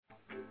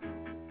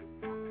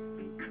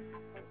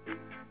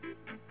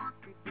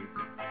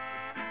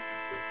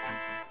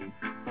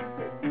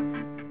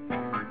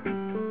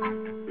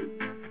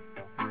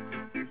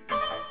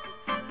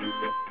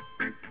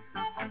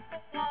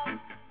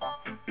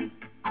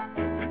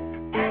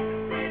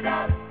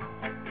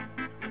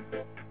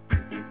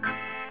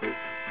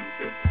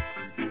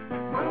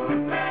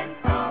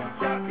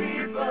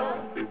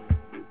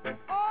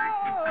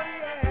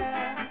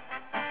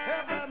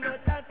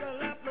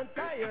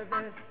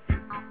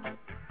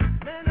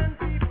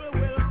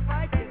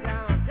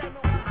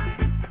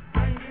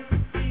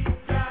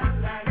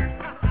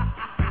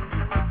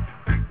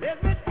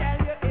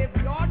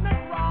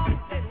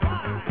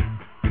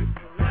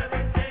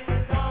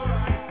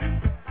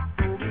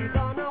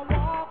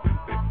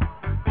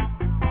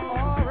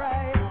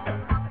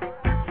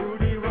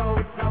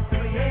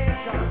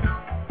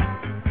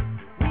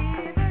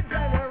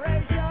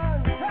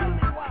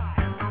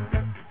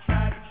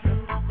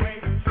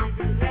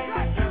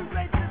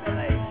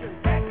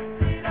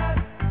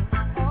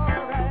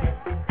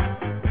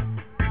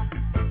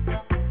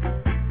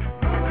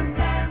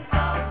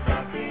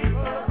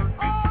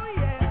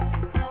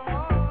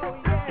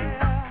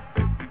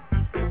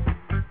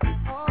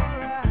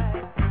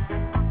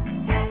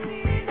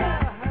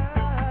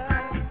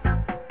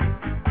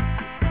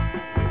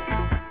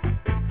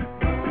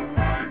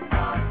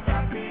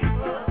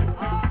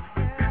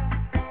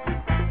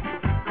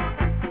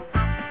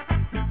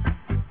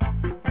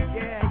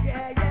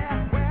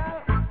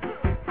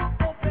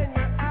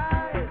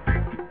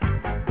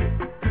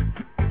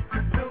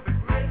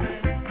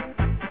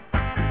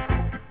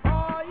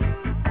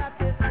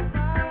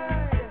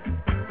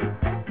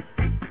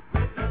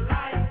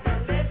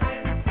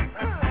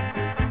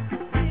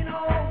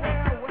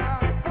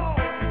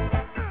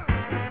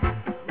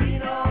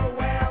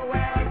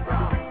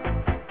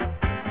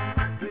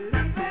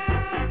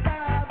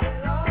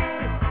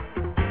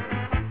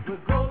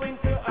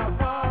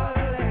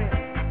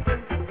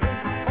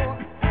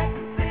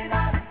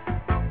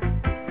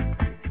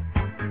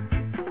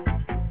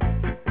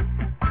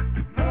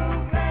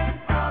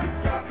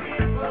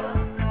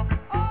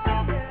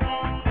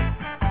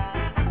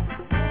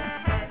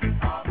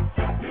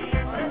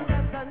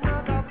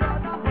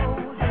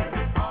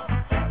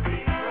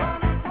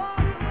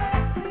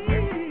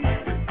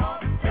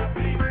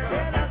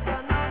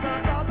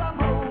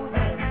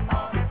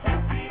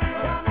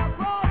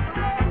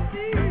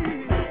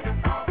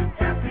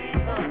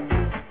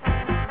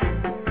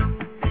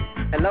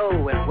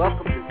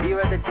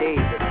Today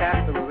with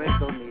Pastor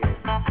Neal.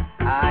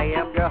 I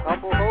am your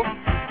humble host,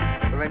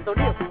 Neal.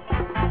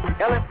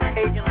 LF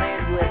Cajun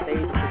Land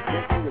USA will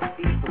present you with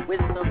feeds of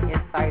wisdom,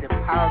 insight,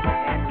 empowerment,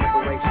 and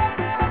liberation.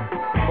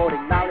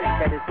 Promoting knowledge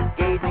that is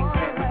engaging,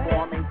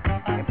 transforming,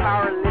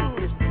 empowering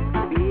listeners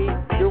to be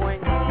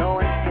doing,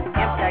 knowing, and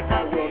impacting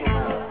the world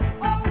around us.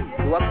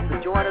 You're welcome to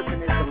join us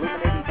in this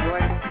illuminating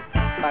journey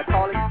by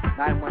calling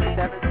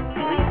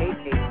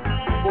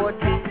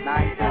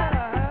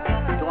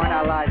 917-388-4298. Join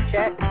our live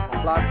chat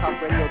on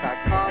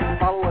blogtalkradio.com.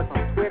 Follow us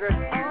on Twitter.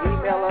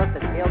 Email us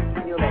at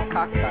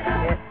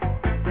lneal@cox.net.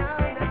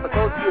 And for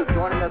those of you who are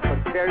joining us for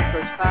the very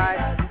first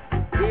time,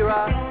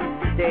 Zira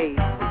Days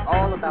is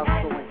all about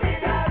sowing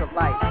seeds of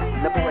life,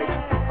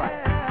 liberation from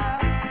Christ.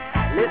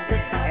 Listen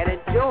and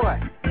enjoy.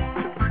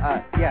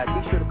 Be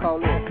sure to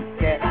call in,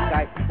 chat,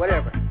 Skype,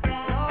 whatever.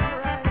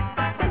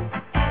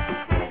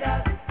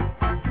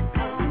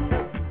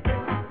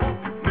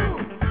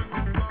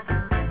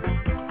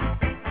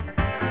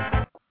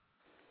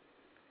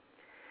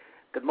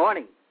 Good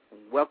morning.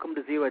 Welcome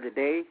to Zero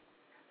Today.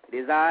 It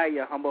is I,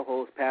 your humble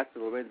host,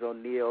 Pastor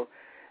Neal.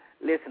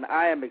 Listen,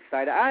 I am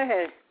excited.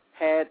 I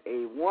had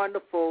a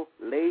wonderful,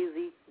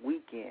 lazy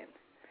weekend.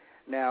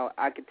 Now,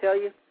 I can tell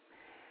you,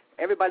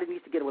 everybody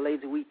needs to get a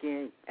lazy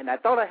weekend, and I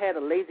thought I had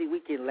a lazy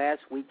weekend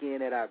last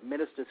weekend at our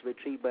Ministries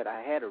retreat, but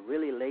I had a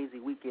really lazy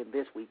weekend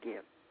this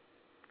weekend.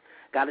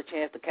 Got a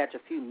chance to catch a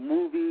few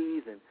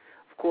movies and,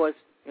 of course,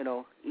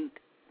 eat.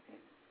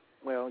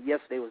 Well,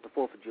 yesterday was the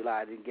 4th of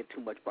July. I didn't get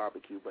too much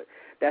barbecue, but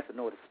that's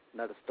another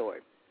story.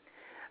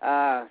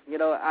 I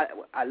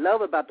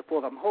love about the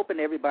 4th. I'm hoping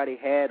everybody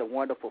had a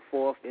wonderful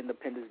 4th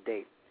Independence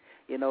Day.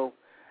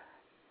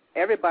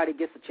 Everybody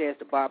gets a chance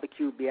to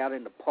barbecue, be out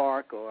in the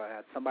park or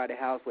at somebody's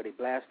house where they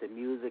blast their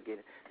music,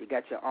 and you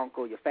got your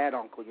uncle, your fat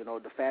uncle,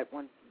 the fat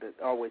one that's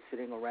always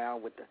sitting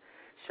around with the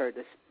shirt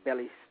that's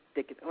belly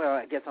sticking. Well,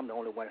 I guess I'm the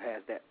only one who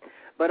has that.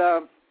 But,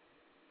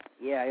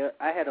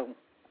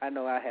 I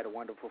know I had a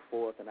wonderful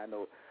 4th, and I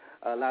know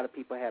a lot of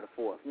people had a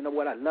 4th. You know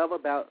what I love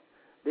about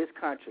this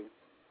country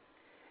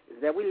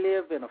is that we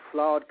live in a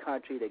flawed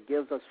country that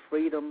gives us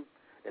freedom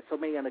that so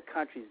many other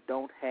countries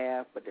don't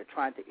have, but they're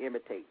trying to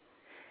imitate.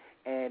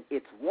 And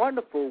it's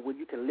wonderful when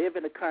you can live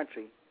in a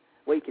country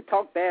where you can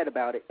talk bad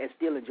about it and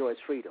still enjoy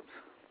its freedoms.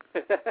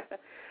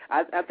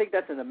 I think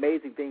that's an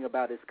amazing thing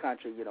about this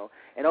country,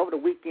 And over the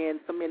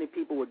weekend, so many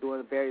people were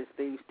doing various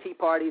things. Tea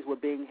parties were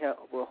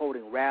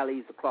holding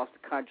rallies across the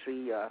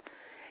country.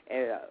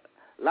 And a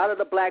lot of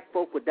the black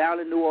folk were down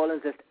in New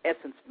Orleans at the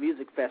Essence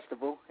Music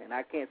Festival, and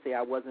I can't say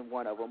I wasn't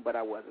one of them, but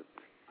I wasn't.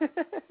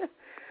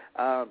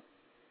 Of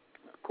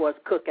course,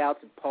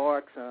 cookouts in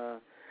parks.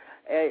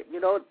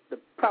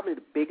 Probably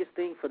the biggest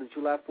thing for the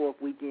July 4th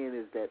weekend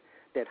is that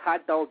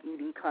hot dog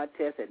eating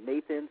contest at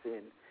Nathan's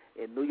in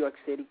New York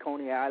City,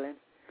 Coney Island.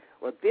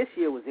 Well, this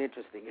year was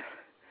interesting.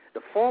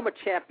 The former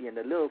champion,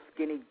 the little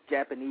skinny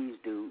Japanese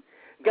dude,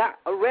 got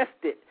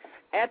arrested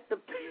at the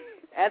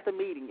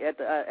meeting, at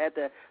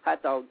the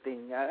hot dog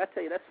thing. I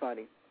tell you, that's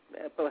funny.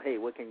 But hey,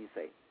 what can you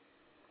say?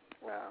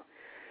 Wow.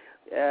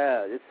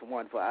 Yeah, it's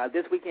wonderful.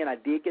 This weekend I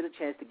did get a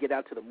chance to get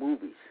out to the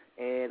movies,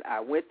 and I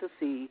went to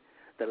see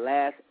The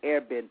Last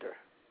Airbender.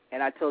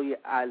 And I'm telling you,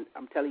 I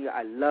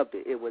loved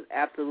it. It was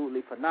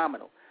absolutely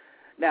phenomenal.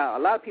 Now, a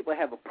lot of people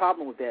have a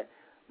problem with that,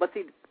 but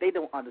see, they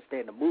don't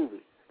understand the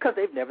movie because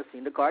they've never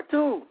seen the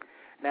cartoon.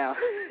 Now,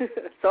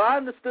 so I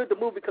understood the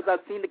movie because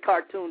I've seen the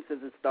cartoon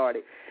since it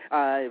started.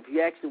 If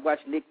you actually watch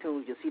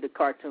Nicktoons, you'll see the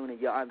cartoon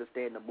and you'll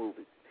understand the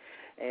movie.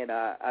 And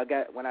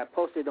when I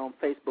posted on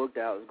Facebook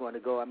that I was going to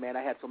go, I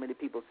had so many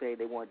people saying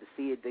they wanted to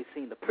see it. They've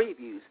seen the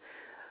previews,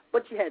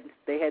 but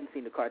they hadn't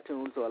seen the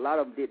cartoon, so a lot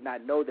of them did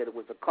not know that it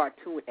was a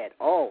cartoon at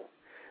all.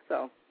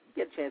 So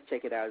get a chance to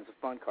check it out. It's a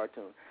fun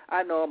cartoon.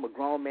 I know I'm a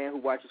grown man who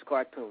watches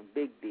cartoons.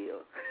 Big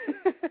deal.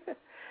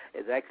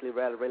 It's actually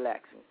rather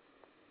relaxing.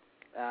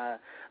 A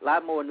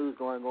lot more news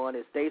going on.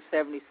 It's day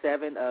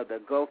 77 of the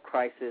Gulf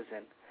crisis,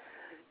 and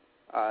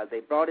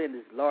they brought in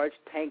this large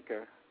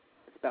tanker.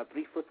 It's about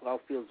 3 football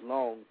fields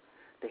long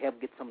to help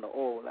get some of the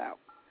oil out.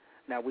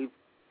 Now, we've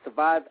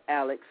survived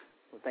Alex.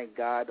 Well, thank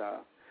God.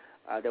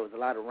 There was a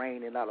lot of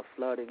rain and a lot of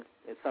flooding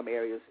in some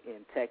areas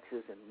in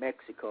Texas and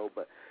Mexico,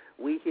 but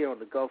we here on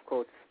the Gulf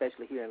Coast,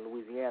 especially here in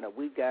Louisiana,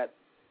 we got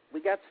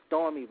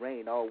stormy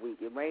rain all week.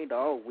 It rained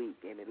all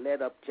week, and it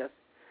let up just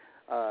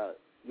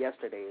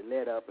yesterday. It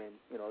let up and,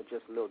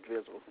 just a little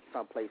drizzle in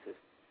some places.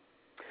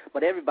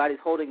 But everybody's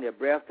holding their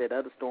breath that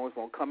other storms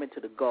won't come into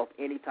the Gulf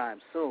anytime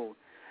soon.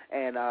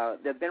 And there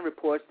have been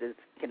reports that it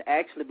can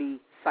actually be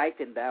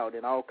siphoned out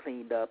and all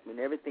cleaned up, and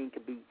everything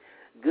can be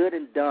good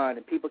and done,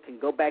 and people can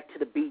go back to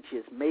the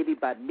beaches maybe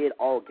by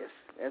mid-August.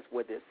 That's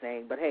what they're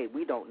saying. But, hey,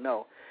 we don't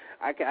know.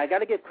 I got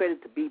to give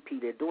credit to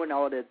BP. They're doing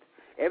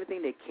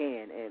everything they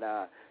can. And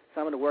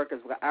some of the workers,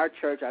 our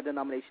church, our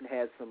denomination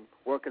has some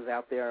workers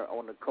out there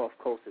on the Gulf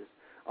Coast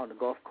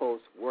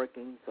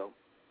working. So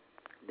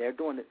they're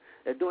doing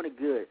it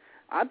good.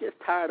 I'm just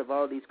tired of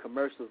all these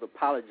commercials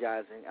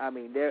apologizing. I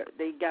mean,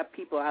 they got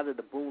people out of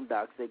the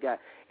boondocks. They got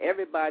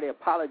everybody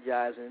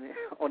apologizing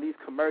on these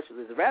commercials.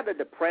 It's rather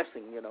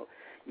depressing, you know.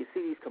 You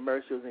see these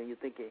commercials and you're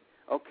thinking,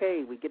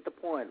 okay, we get the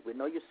point. We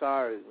know you're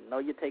sorry. We know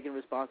you're taking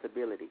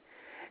responsibility.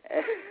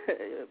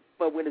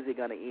 But when is it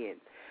going to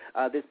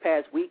end? This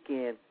past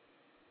weekend,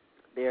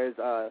 there's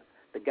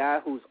the guy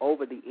who's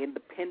over the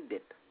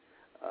independent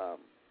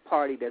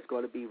party that's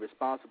going to be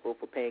responsible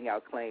for paying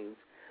out claims.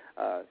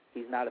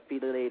 He's not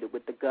affiliated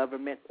with the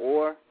government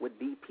or with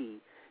BP.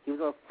 He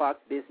was on Fox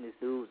Business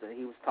News, and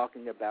he was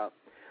talking about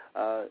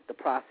the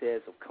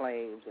process of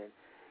claims, and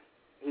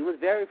he was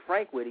very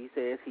frank with it. He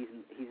says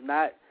he's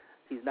not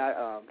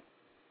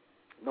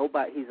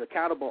nobody. He's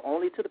accountable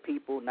only to the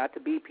people, not to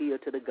BP or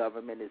to the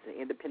government. It's an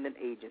independent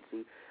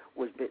agency,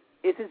 which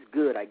it's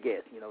good, I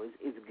guess. You know,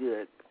 it's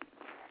good,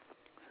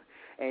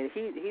 and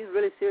he's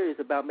really serious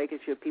about making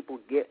sure people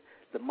get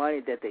the money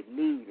that they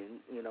need, and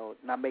you know,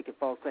 not making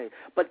false claims.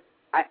 But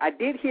I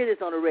did hear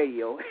this on the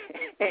radio,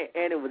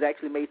 and it was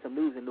actually made some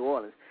news in New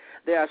Orleans.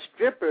 There are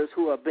strippers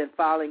who have been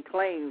filing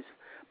claims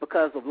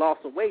because of loss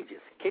of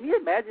wages. Can you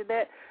imagine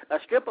that? A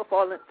stripper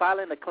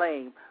filing a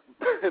claim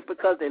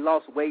because they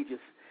lost wages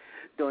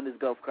during this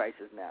Gulf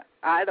crisis now.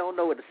 I don't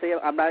know what to say.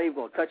 I'm not even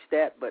going to touch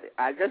that, but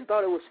I just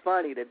thought it was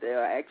funny that there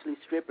are actually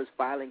strippers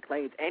filing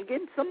claims and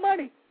getting some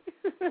money.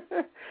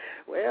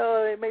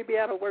 Well, they may be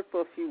out of work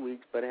for a few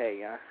weeks, but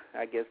hey,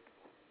 I guess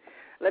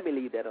let me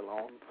leave that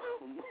alone.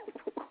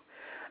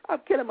 I'm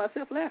killing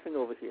myself laughing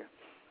over here.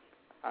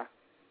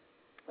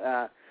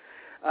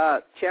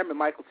 Chairman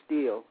Michael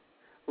Steele,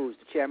 who's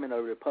the chairman of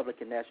the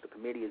Republican National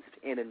Committee, is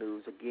in the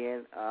news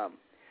again.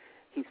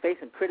 He's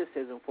facing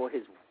criticism for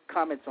his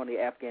comments on the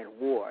Afghan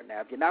war.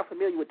 Now, if you're not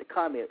familiar with the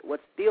comment, what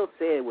Steele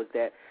said was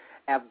that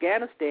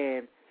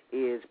Afghanistan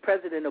is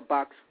President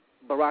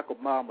Barack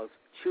Obama's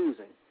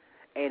choosing,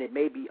 and it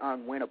may be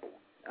unwinnable.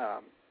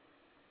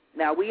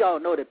 Now, we all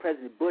know that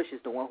President Bush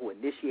is the one who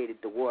initiated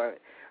the war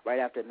right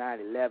after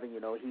 9/11. You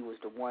know, he was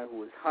the one who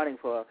was hunting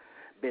for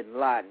bin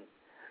Laden.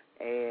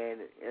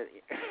 And,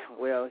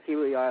 well,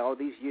 here we are all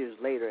these years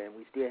later, and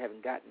we still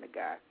haven't gotten the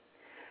guy.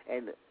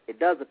 And it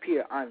does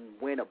appear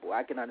unwinnable.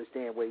 I can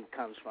understand where he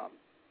comes from.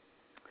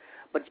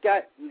 But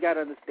you got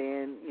to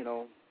understand, you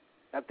know,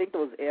 I think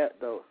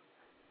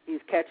he's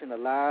catching a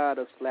lot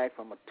of slack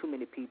from too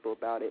many people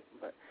about it.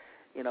 But,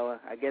 you know,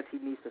 I guess he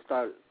needs to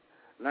start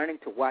learning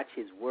to watch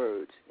his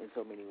words in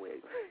so many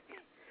ways.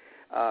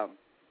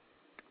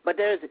 But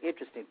there is an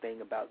interesting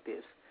thing about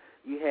this.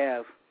 You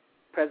have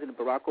President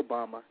Barack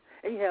Obama,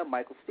 and you have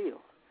Michael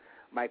Steele.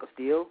 Michael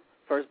Steele,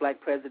 first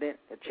black president,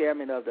 and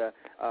chairman of the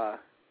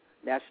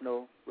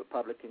National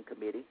Republican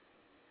Committee.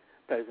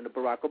 President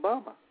Barack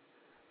Obama,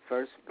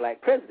 first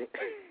black president.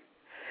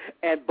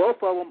 And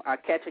both of them are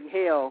catching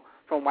hell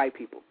from white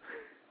people.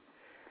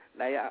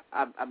 Now,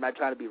 I'm not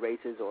trying to be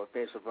racist or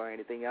offensive or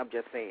anything. I'm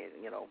just saying,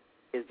 you know,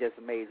 it's just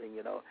amazing,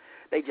 you know.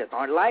 They just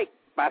aren't liked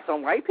by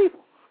some white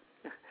people.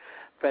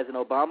 President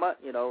Obama,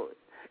 you know,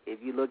 if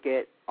you look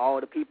at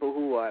all the people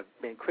who have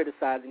been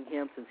criticizing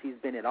him since he's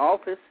been in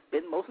office,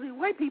 been mostly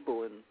white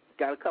people, and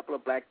got a couple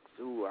of blacks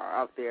who are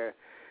out there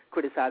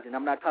criticizing.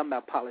 I'm not talking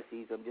about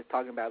policies. I'm just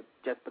talking about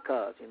just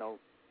because, you know,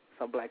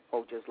 some black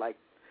folks just like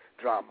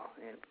drama.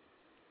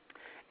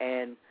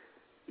 And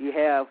you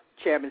have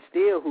Chairman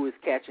Steele, who is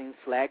catching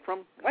slack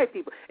from white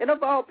people. And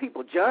of all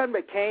people, John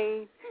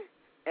McCain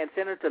and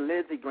Senator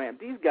Lindsey Graham,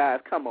 these guys,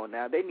 come on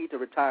now, they need to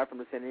retire from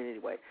the Senate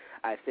anyway.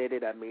 I said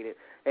it, I mean it.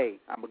 Hey,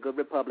 I'm a good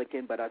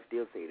Republican, but I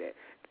still say that.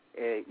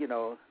 You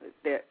know,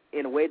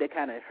 in a way, they're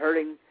kind of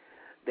hurting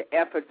the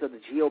efforts of the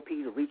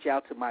GOP to reach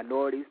out to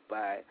minorities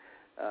by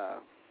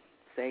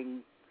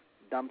saying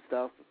dumb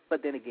stuff.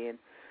 But then again,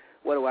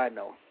 what do I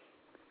know?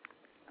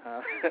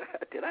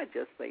 Did I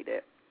just say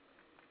that?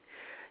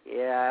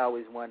 Yeah, I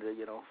always wonder,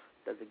 you know,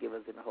 does it give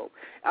us any hope?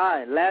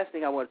 And last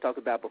thing I want to talk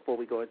about before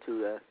we go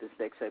into this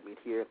next segment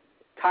here,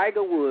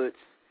 Tiger Woods.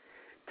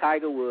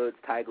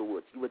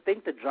 You would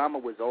think the drama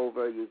was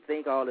over. You'd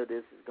think all of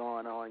this is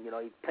going on. You know,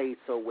 he played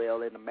so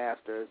well in the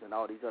Masters and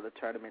all these other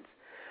tournaments.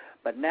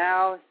 But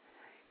now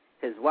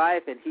his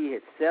wife and he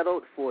had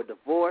settled for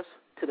divorce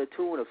to the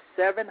tune of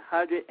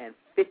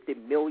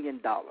 $750 million.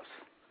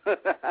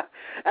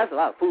 That's a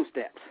lot of food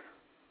stamps.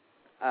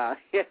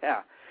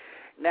 Yeah.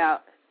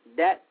 Now,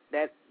 that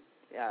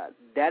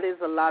is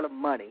a lot of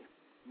money,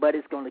 but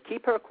it's going to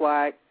keep her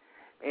quiet,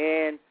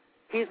 and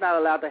he's not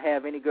allowed to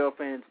have any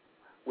girlfriends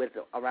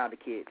around the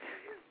kids.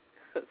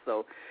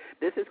 So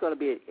this is going to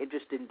be an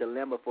interesting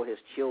dilemma for his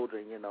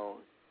children. You know,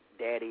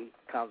 daddy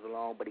comes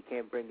along, but he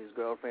can't bring his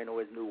girlfriend or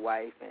his new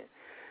wife, and,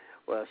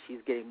 well, she's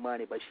getting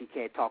money, but she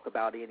can't talk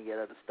about any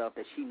of the stuff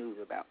that she knew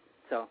about.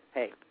 So,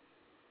 hey,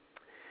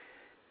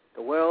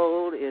 the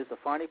world is a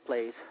funny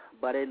place,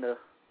 but in the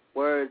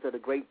words of the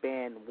great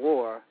band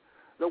War,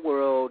 the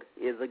world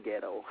is a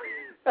ghetto.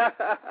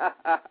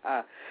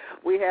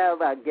 We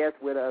have our guest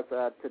with us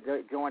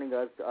joining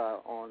us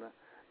on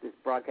this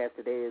broadcast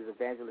today is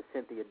Evangelist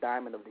Cynthia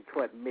Diamond of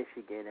Detroit,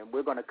 Michigan, and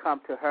we're going to come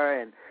to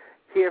her and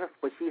hear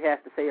what she has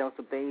to say on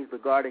some things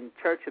regarding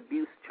church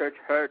abuse, church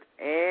hurt,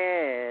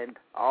 and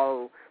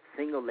all the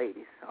single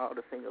ladies.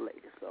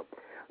 So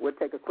we'll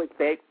take a quick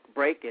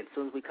break, and as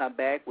soon as we come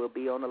back, we'll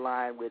be on the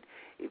line with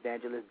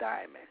Evangelist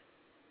Diamond.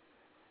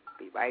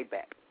 Be right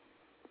back.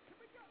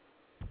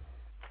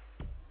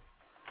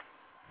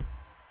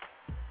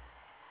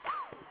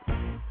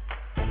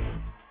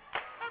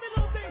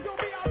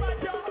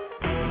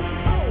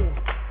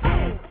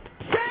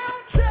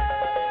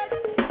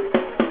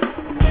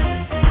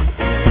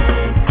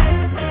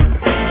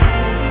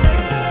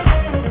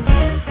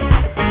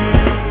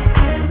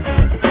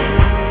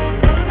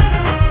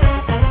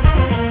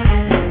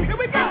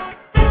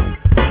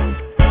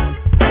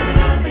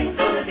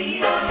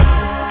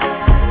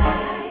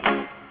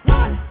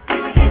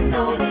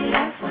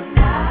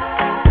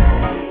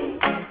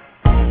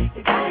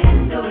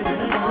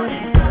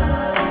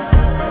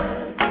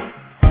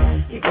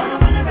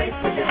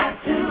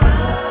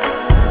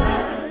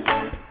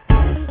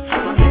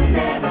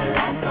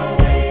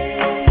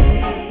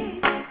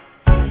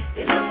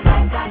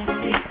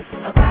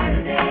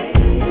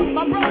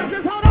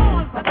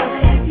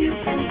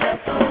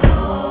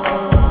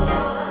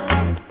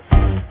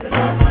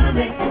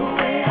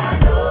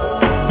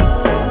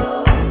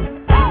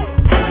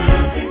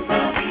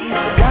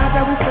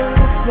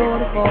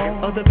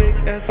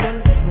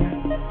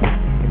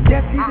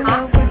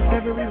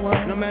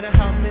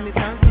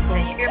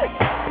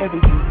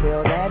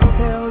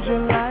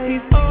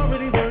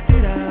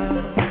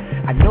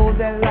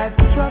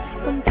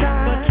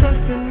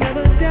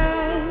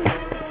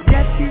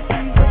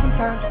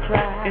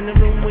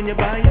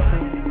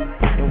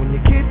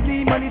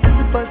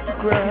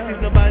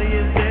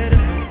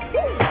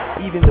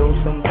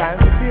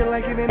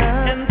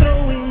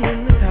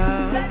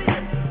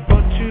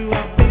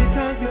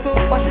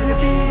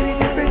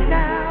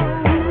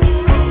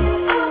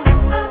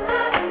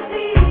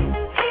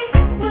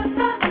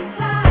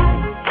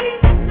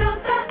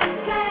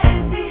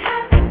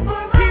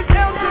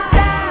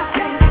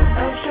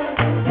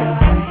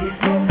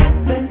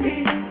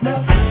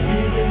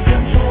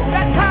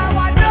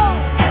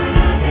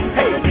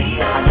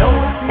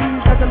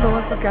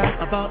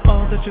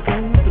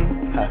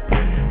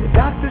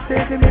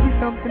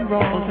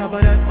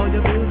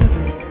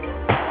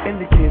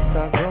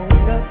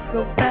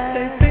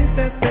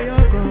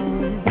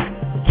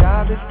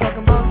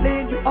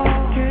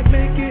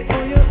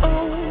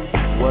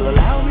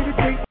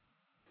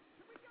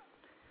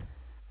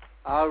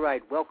 All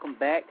right, welcome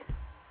back.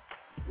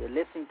 You're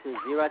listening to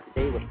Zero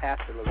Today with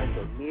Pastor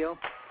Neal.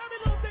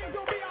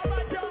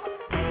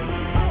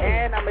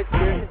 And I'm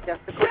experiencing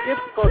technical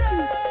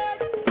difficulties.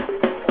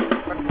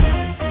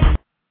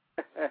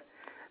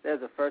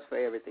 There's a first for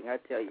everything, I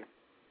tell you.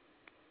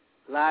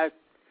 Live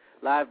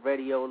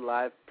radio,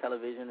 live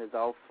television is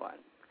all fun.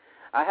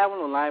 I have on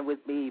the line with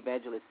me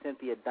Evangelist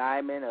Cynthia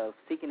Diamond of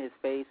Seeking His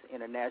Face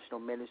International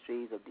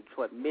Ministries of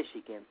Detroit,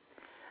 Michigan.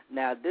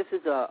 Now, this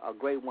is a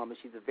great woman.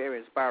 She's a very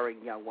inspiring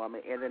young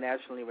woman,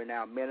 internationally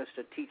renowned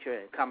minister, teacher,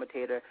 and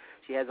commentator.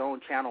 She has her own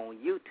channel on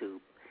YouTube.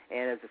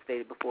 And as I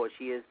stated before,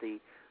 she is the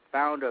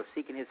founder of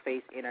Seeking His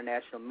Face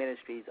International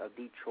Ministries of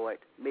Detroit,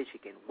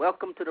 Michigan.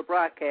 Welcome to the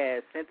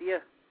broadcast,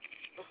 Cynthia.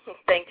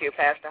 Thank you,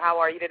 Pastor. How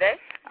are you today?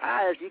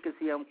 As you can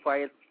see, I'm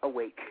quite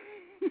awake.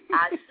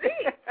 I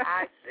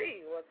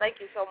see. Well,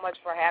 thank you so much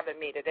for having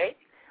me today.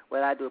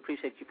 Well, I do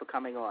appreciate you for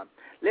coming on.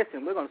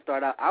 Listen, we're going to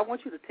start out. I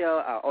want you to tell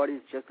our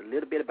audience just a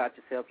little bit about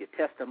yourself, your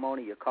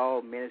testimony, your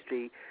call,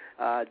 ministry.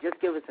 Just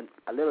give us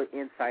a little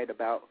insight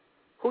about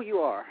who you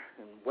are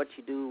and what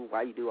you do,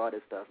 why you do all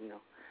this stuff.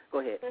 Go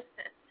ahead.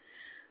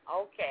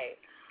 Okay.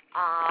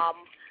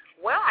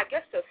 Well, I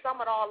guess to sum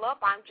it all up,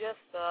 I'm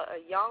just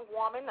a young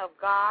woman of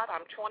God.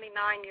 I'm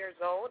 29 years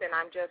old, and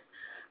I'm just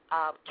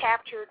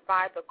captured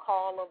by the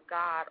call of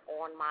God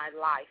on my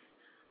life.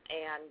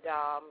 And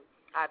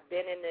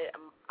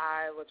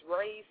I was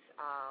raised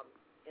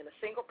in a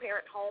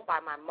single-parent home by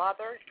my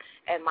mother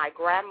and my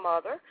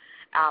grandmother.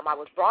 I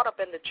was brought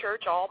up in the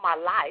church all my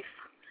life.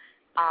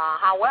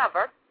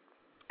 However,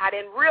 I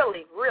didn't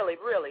really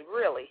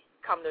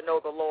come to know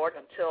the Lord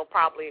until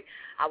probably,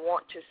 I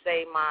want to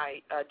say,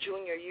 my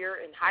junior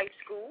year in high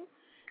school.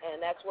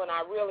 And that's when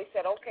I really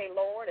said, okay,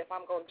 Lord, if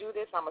I'm going to do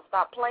this, I'm going to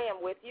stop playing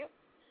with you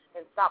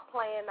and stop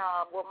playing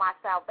with my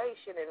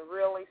salvation and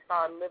really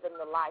start living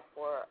the life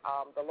for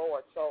the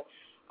Lord. So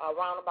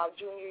around about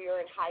junior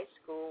year in high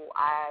school,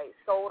 I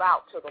sold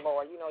out to the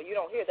Lord. You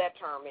don't hear that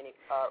term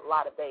a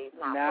lot of days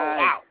now.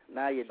 Sold out.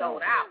 Now you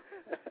sold don't. Out.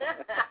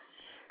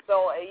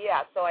 So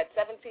at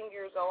 17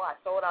 years old, I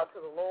sold out to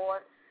the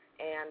Lord,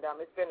 and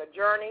it's been a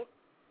journey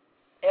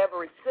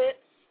ever since.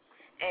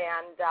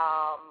 And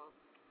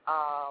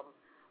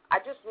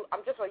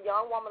I'm just a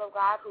young woman of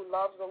God who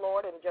loves the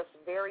Lord and just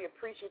very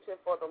appreciative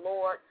for the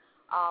Lord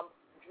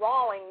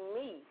drawing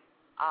me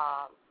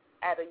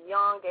at a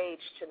young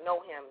age to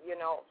know Him.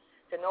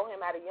 To know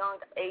Him at a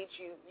young age,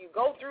 you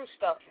go through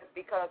stuff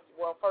because,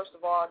 well, first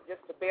of all,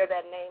 just to bear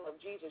that name of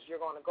Jesus, you're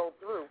going to go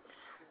through.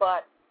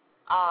 But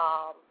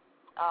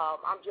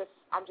I'm just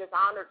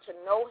honored to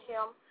know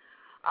Him.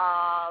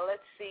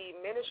 Let's see,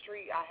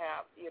 ministry I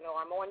have,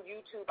 I'm on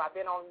YouTube. I've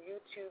been on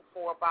YouTube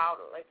for about,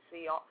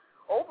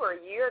 over a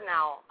year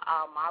now.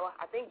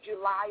 I think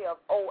July of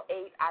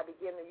 2008 I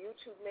began the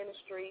YouTube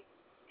ministry,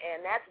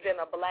 and that's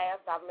been a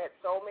blast. I've met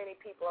so many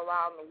people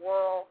around the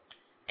world,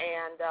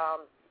 and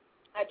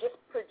I just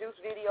produce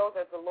videos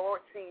as the Lord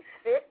sees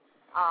fit.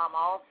 I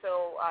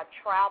also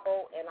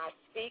travel and I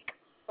speak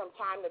from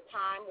time to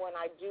time when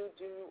I do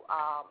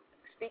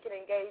speaking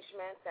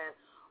engagements, and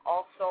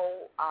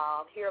also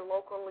here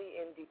locally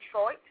in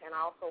Detroit, and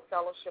I also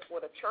fellowship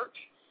with a church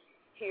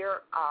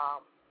here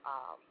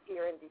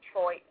in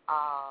Detroit.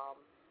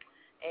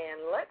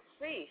 And let's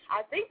see,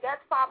 I think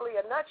that's probably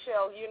a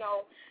nutshell.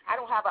 I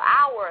don't have an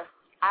hour.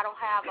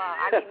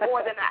 I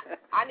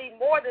need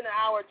more than an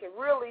hour to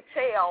really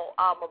tell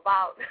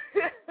about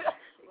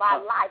my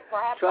life.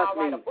 Perhaps I'll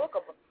write a book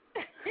about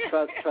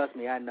it. Trust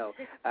me, I know.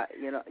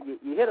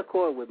 You hit a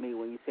chord with me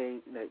when you say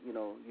that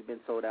you've been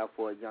sold out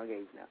for a young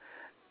age now.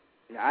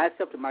 I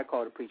accepted my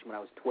call to preach when I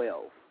was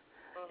 12,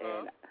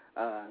 and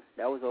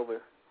that was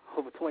over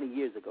 20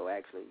 years ago,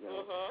 actually.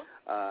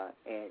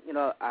 And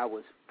I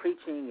was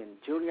preaching in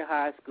junior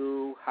high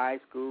school,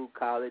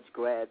 college,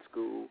 grad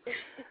school,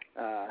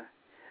 and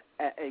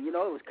it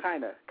was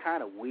kind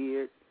of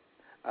weird.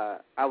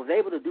 I was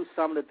able to do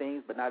some of the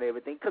things, but not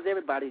everything, because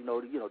everybody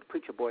knows, the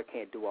preacher boy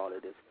can't do all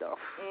of this stuff.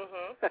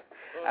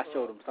 I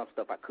showed him some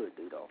stuff I could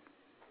do, though.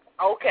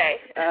 Okay.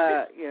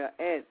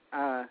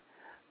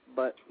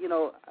 But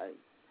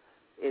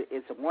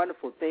it's a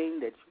wonderful thing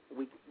that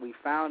we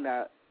found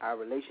out our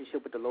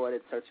relationship with the Lord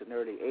at such an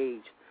early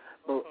age.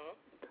 But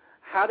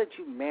how did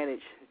you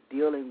manage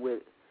dealing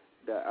with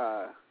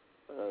the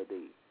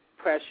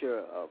pressure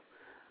of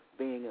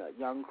being a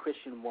young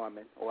Christian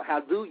woman, or how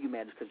do you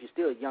manage, because you're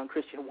still a young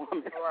Christian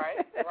woman?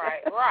 Right.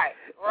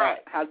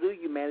 How do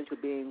you manage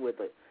with being with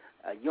a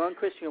young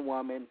Christian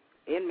woman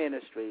in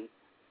ministry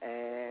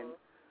and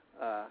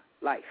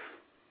life?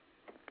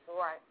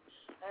 Right.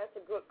 That's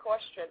a good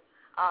question,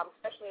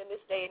 especially in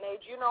this day and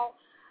age.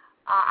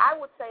 I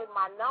would say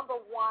my number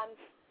one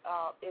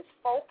is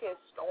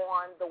focused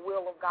on the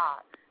will of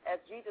God. As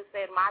Jesus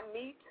said, my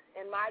meat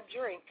and my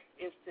drink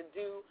is to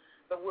do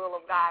the will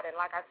of God. And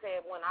like I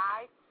said, when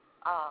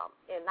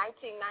in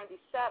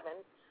 1997,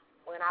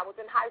 when I was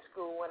in high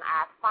school, when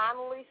I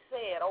finally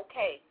said,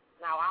 okay,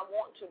 now I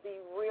want to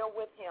be real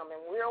with him. And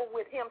real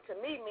with him to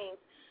me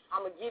means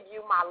I'm going to give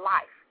you my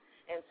life.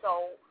 And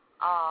so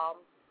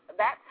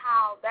that's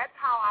how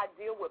I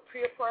deal with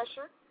peer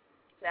pressure.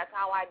 That's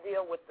how I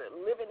deal with the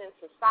living in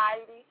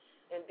society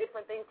and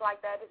different things like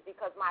that, is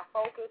because my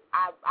focus,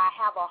 I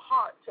have a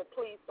heart to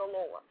please the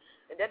Lord.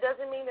 And that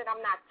doesn't mean that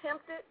I'm not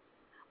tempted,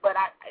 but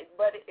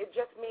it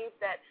just means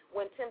that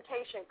when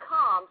temptation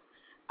comes,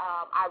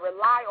 I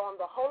rely on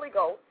the Holy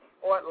Ghost,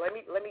 or let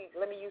me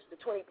use the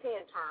 2010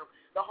 term,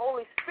 the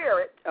Holy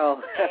Spirit.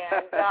 And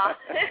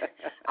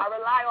I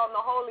rely on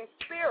the Holy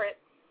Spirit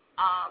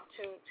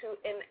to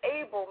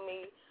enable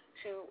me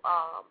to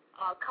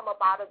come up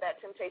out of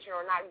that temptation,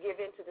 or not give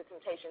in to the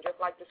temptation, just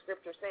like the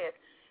scripture says.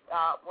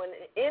 When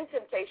in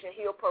temptation,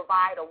 he'll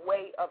provide a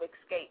way of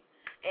escape.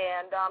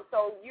 And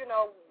so,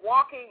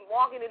 walking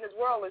in this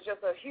world is just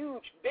a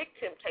huge, big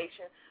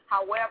temptation.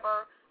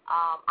 However,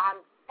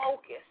 I'm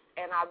focused,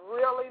 and I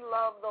really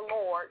love the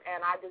Lord,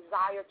 and I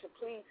desire to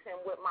please him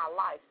with my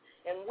life.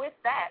 And with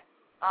that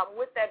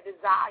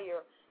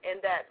desire and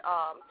that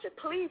to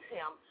please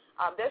him,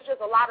 there's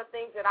just a lot of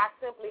things that I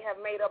simply have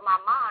made up my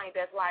mind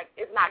that's like,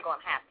 it's not going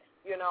to happen.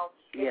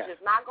 It's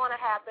just not going to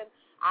happen.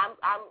 I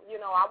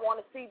want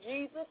to see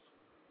Jesus.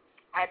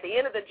 At the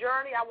end of the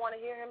journey, I want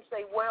to hear him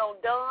say, well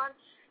done.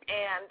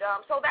 And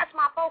so that's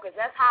my focus.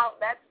 That's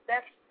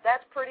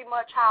pretty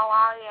much how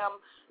I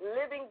am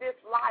living this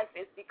life,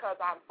 is because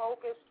I'm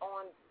focused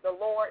on the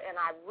Lord, and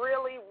I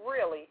really,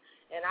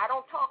 and I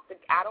don't talk the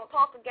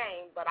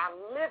game, but I'm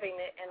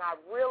living it, and I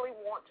really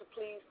want to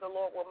please the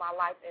Lord with my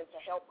life and to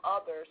help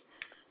others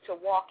to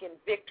walk in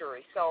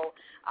victory. So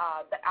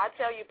I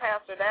tell you,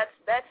 Pastor,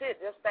 that's it,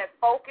 just that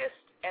focus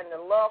and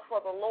the love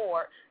for the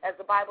Lord. As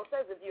the Bible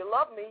says, if you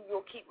love me,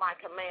 you'll keep my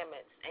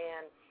commandments.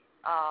 And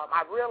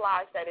I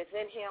realize that it's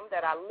in him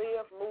that I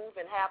live, move,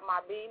 and have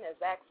my being, as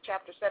Acts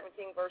chapter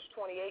 17, verse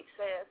 28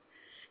 says.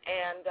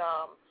 And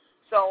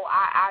so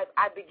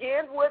I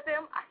begin with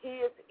him.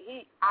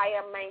 I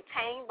am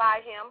maintained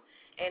by him,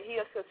 and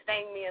he has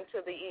sustained me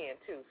into the end,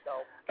 too.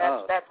 So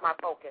that's my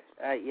focus.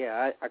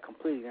 I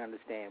completely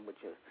understand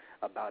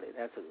about it.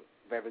 That's a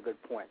very good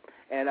point.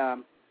 And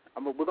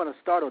we're going to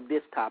start on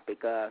this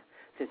topic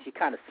since you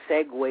kind of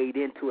segued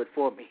into it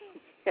for me.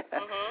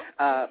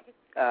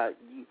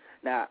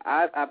 Now,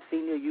 I've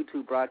seen your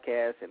YouTube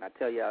broadcast, and I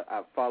tell you,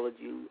 I've followed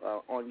you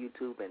on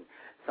YouTube, and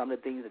some of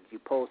the things that you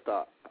post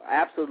are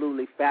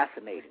absolutely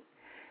fascinating.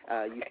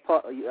 You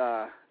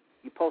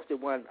posted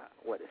one,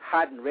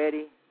 hot and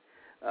ready?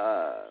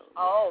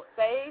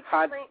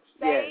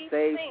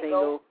 Saved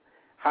single,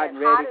 hot and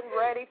ready. Hot and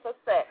ready for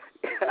sex.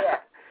 Yeah.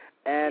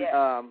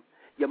 And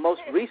your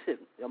most recent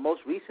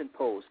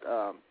post,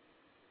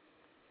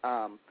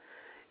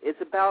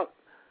 it's about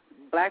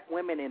black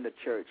women in the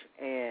church,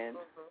 and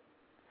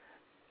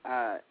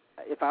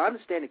if I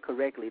understand it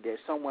correctly, there's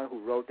someone who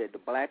wrote that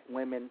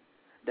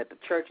that the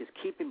church is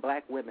keeping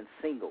black women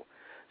single.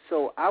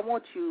 So I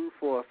want you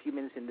for a few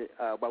minutes,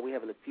 while we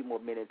have a few more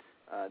minutes,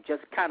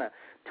 just kind of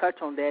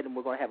touch on that, and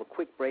we're going to have a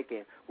quick break,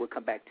 and we'll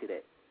come back to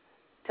that.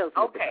 Tell us a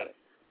little bit about it.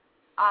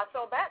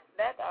 So that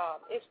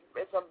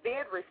it's a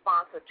vid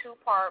response, a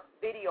two-part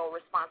video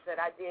response that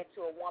I did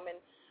to a woman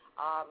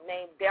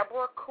named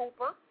Deborah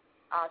Cooper.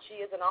 She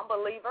is an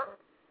unbeliever,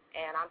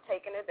 and I'm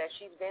taking it that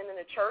she's been in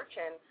the church,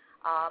 and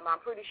I'm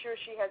pretty sure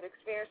she has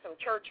experienced some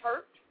church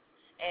hurt.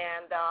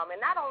 And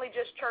not only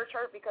just church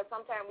hurt, because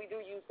sometimes we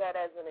do use that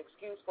as an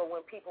excuse for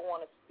when people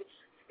want to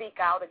speak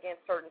out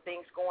against certain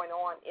things going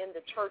on in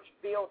the church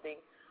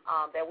building,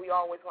 that we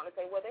always want to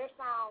say, well, they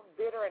sound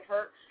bitter and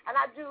hurt. And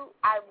I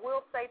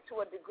will say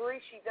to a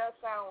degree she does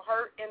sound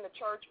hurt in the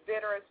church,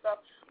 bitter and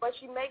stuff, but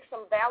she makes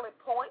some valid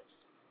points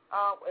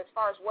as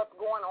far as what's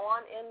going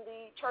on in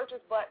the churches.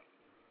 But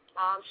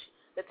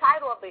the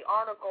title of the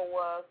article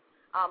was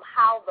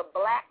How the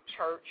Black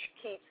Church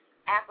Keeps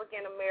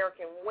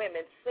African-American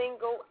Women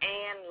Single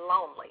and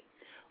Lonely.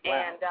 Wow.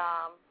 And,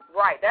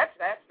 right, that's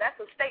a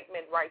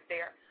statement right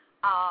there.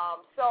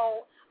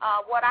 So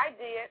what I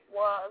did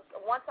was,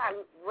 once I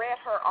read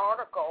her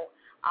article,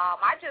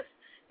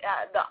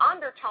 the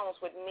undertones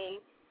with me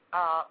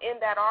in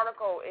that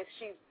article is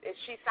she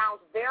sounds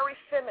very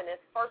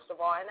feminist, first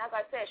of all, and as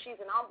I said, she's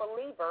an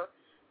unbeliever,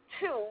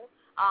 too,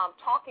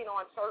 talking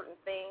on certain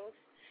things,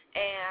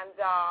 and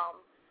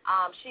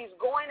she's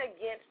going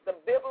against the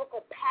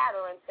biblical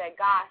patterns that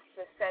God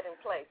has set in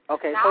place.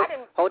 Okay, now,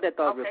 hold that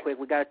thought real quick.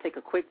 We got to take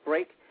a quick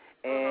break,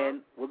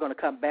 and we're going to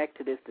come back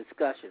to this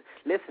discussion.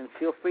 Listen,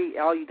 feel free,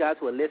 all you guys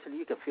who are listening,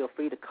 you can feel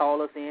free to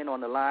call us in on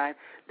the line,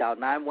 dial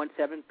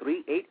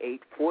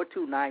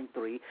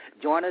 917-388-4293.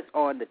 Join us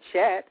on the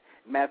chat.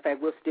 Matter of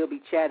fact, we'll still be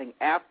chatting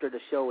after the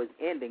show is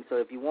ending, so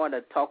if you want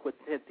to talk with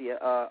Cynthia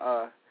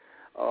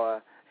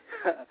or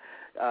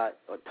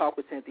talk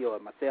with Cynthia or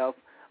myself,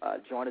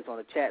 join us on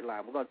the chat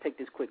line. We're going to take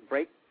this quick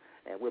break,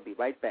 and we'll be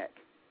right back.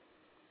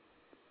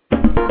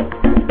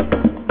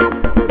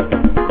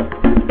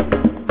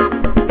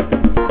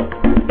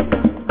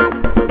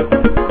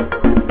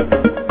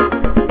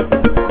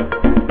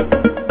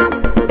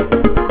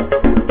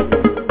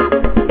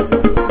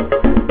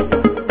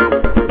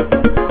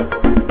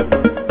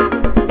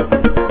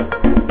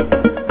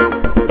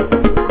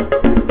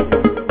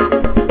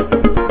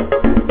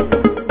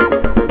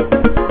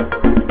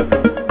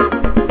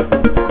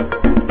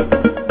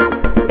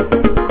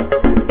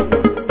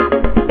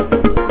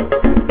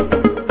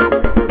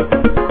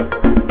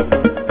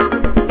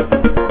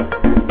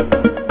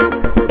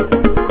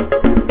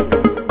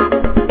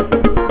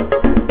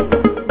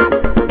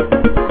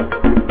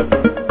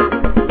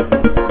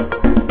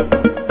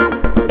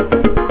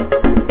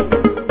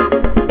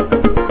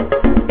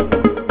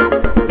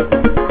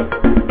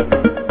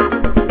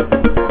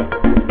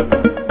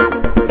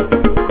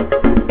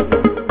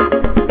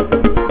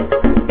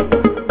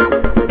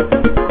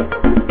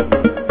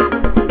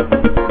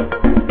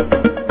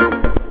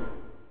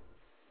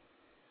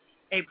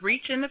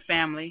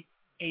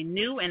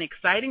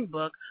 Exciting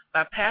book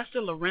by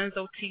Pastor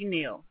Lorenzo T.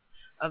 Neal,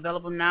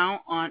 available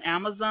now on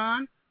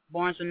Amazon,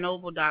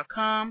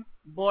 BarnesandNoble.com,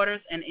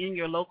 Borders, and in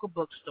your local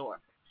bookstore.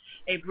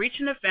 A Breach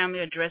in the Family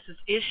addresses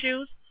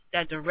issues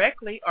that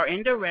directly or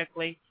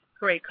indirectly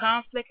create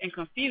conflict and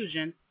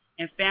confusion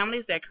in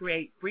families that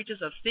create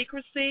breaches of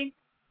secrecy,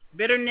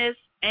 bitterness,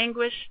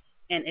 anguish,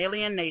 and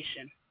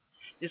alienation.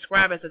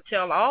 Described as a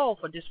tell-all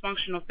for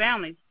dysfunctional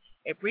families,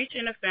 A Breach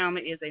in the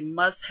Family is a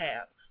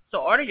must-have.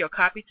 So order your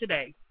copy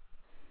today.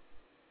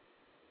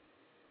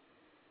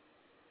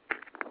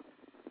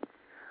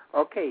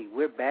 Okay,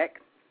 we're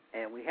back,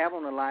 and we have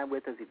on the line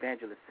with us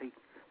Evangelist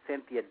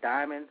Cynthia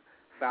Diamond,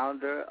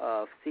 founder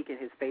of Seeking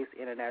His Face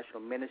International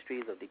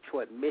Ministries of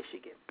Detroit,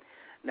 Michigan.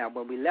 Now,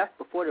 when we left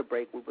before the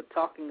break, we were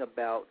talking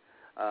about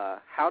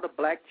how the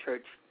black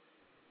church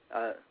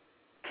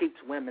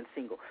keeps women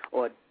single.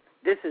 Or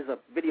this is a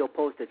video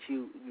post that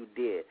you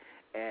did,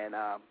 and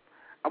I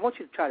want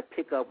you to try to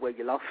pick up where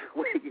you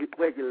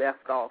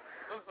left off.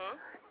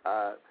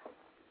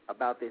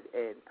 About this,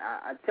 and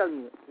I tell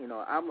you,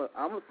 I'm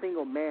a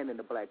single man in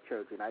the black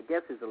church, and I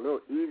guess it's a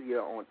little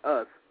easier on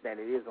us than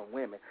it is on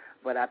women.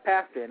 But I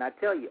pastor, and I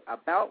tell you,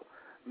 about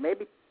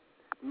maybe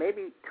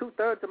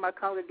 2/3 of my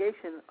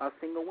congregation are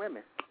single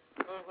women,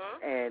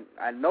 and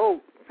I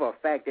know for a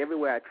fact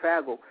everywhere I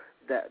travel,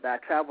 that I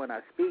travel and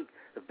I speak,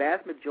 the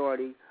vast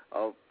majority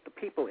of the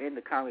people in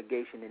the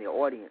congregation in the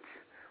audience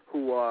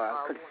who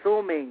are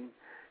consuming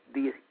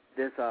this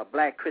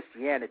black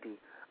Christianity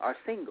are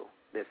single.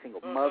 They're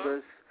single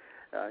mothers.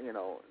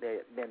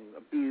 They've been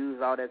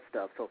abused, all that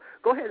stuff. So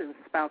go ahead and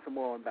expound some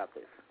more about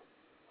this.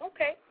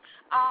 Okay.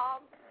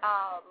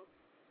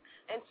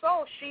 And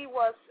so she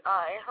was,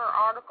 in her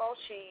article,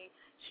 she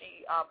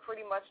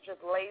pretty much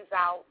just lays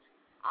out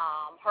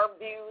her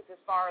views as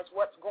far as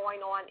what's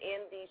going on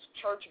in these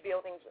church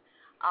buildings.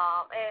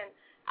 And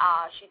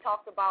she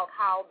talked about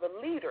how the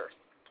leaders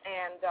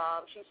And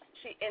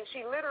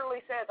she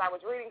literally says, I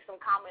was reading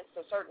some comments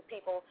to certain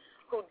people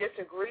who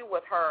disagree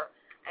with her,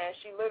 and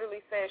she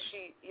literally says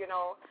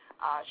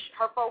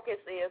her focus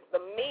is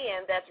the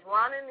men that's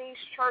running these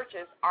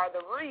churches are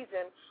the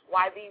reason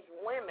why these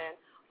women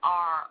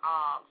are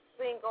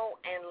single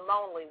and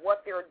lonely,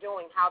 what they're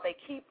doing, how they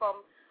keep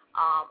them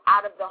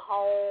out of the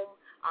home,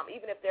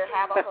 even if they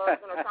have a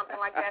husband or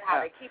something like that, how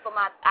they keep them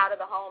out of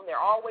the home.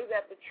 They're always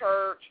at the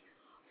church.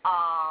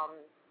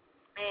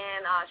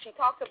 And she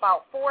talks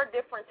about 4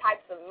 different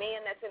types of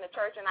men that's in the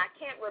church, and I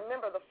can't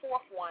remember the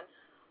 4th one,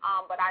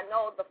 but I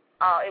know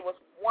it was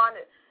one.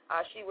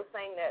 She was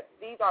saying that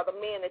these are the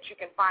men that you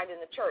can find in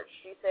the church.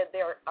 She said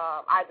they're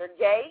either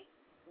gay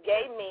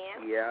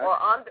men, or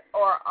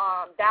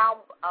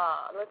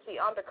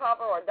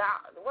undercover, or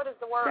down. What is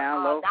the word?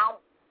 Down low.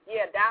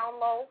 Down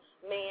low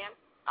men.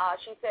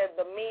 She said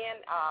the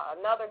men.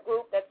 Another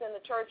group that's in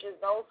the church is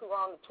those who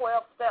are on the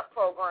 12-step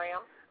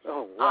program.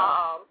 Oh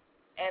wow.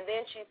 And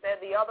then she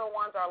said the other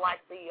ones are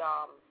like the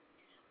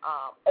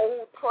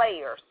old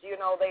players.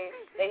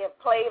 They have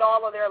played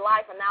all of their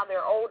life, and now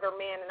they're older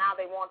men, and now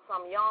they want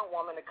some young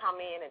woman to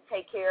come in and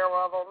take care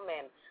of them,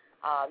 and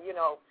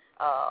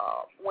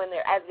when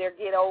as they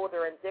get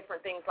older and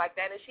different things like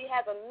that. And she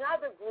has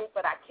another group,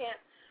 but I can't.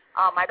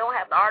 I don't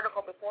have the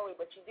article before me,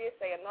 but she did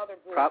say another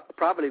group.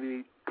 Probably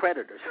the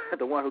creditors,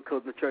 the one who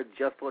comes to church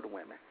just for the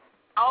women.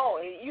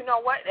 Oh, you know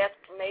what?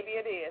 Maybe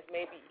it is.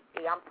 Maybe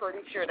I'm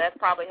pretty sure that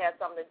probably has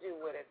something to do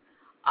with it.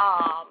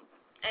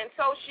 And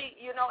so she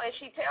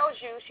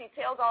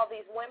tells all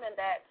these women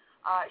that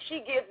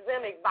she gives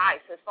them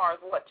advice as far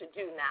as what to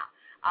do now.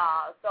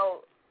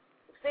 So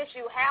since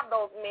you have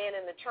those men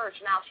in the church,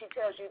 now she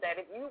tells you that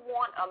if you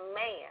want a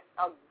man,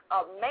 a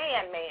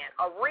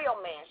real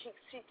man,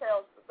 she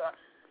tells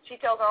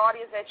her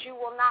audience that you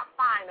will not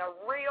find a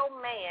real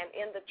man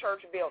in the church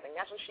building.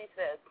 That's what she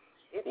says.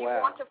 If you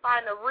want to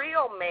find a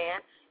real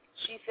man,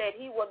 she said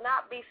he will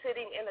not be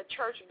sitting in a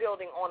church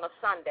building on a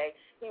Sunday.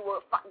 He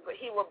will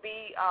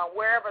be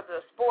wherever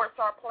the sports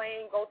are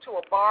playing. Go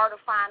to a bar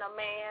to find a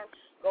man.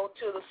 Go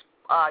to the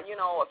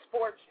a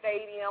sports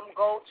stadium.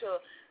 Go to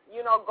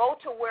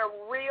where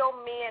real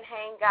men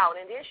hang out.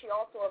 And then she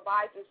also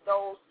advises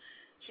those.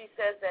 She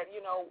says that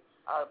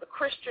the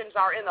Christians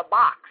are in a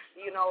box.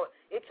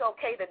 It's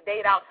okay to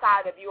date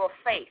outside of your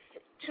faith.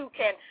 Two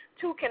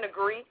can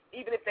agree,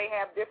 even if they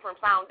have different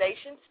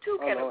foundations. Two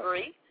can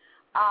agree.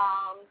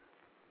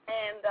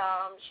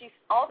 She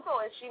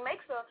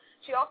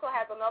also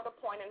has another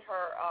point in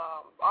her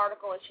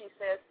article, and she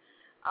says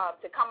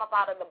to come up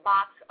out of the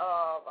box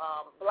of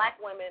black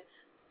women,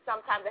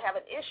 sometimes they have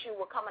an issue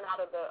with coming out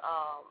of the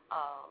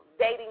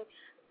dating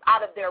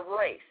out of their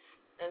race.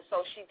 And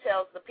so she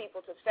tells the people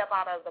to step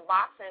out of the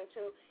box and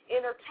to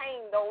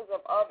entertain those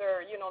of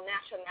other,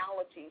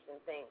 nationalities and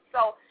things.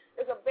 So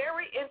it's a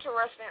very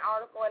interesting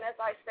article, and as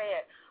I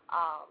said,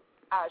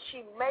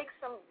 she makes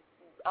some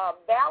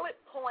valid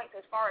points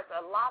as far as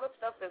a lot of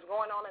stuff that's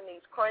going on in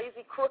these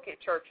crazy,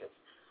 crooked churches.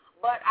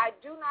 But I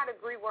do not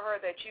agree with her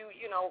that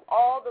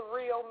all the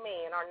real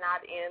men are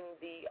not in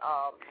the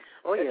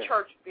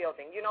church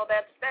building.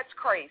 That's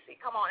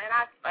crazy. Come on, and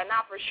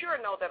I for sure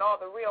know that all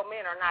the real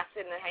men are not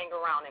sitting and hanging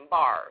around in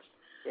bars.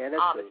 Yeah,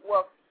 that's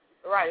well,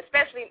 right.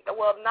 Especially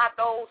not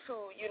those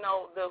who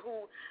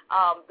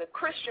the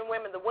Christian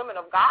women, the women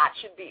of God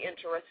should be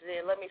interested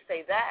in. Let me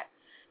say that.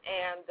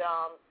 And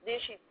then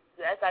she,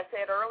 as I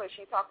said earlier,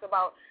 she talks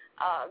about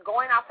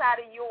going outside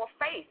of your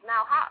faith.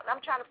 Now, I'm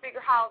trying to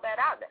figure how that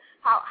out.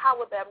 How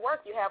would that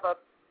work? You have a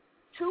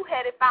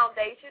two-headed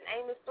foundation.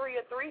 Amos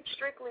 3:3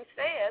 strictly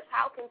says,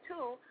 how can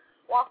two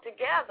walk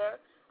together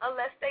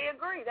unless they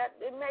agree? That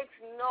it makes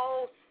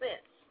no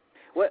sense.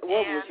 What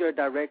was your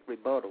direct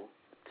rebuttal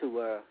to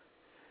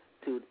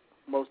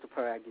most of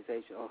her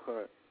accusations or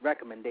her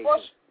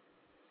recommendations?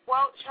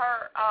 Well,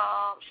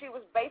 she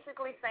was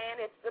basically saying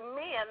it's the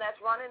men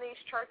that's running these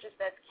churches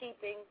that's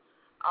keeping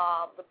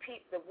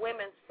the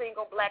women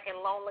single, black, and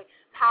lonely.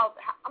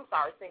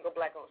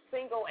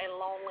 Single and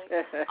lonely.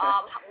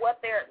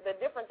 The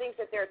different things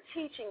that they're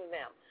teaching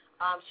them.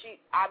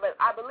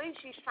 I believe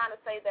she's trying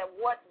to say that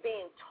what's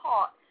being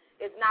taught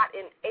is not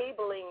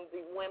enabling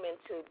the women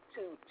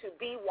to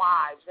be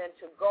wives and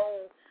to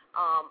go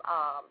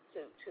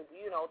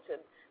to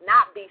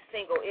not be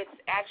single. It's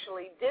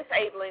actually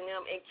disabling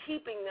them and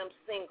keeping them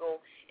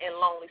single and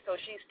lonely. So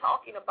she's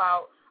talking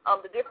about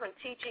the different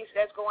teachings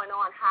that's going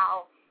on,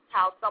 how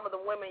some of the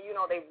women,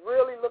 they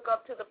really look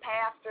up to the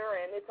pastor,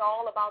 and it's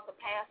all about the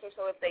pastor.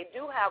 So if they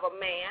do have a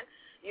man,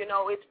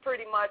 it's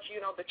pretty much,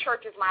 the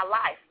church is my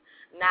life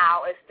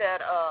now,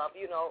 instead of,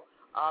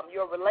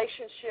 your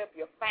relationship,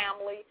 your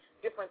family,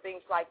 different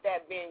things like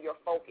that being your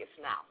focus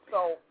now.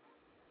 So.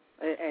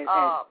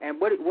 And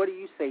what do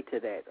you say to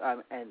that?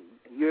 And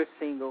you're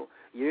single,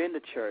 you're in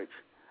the church.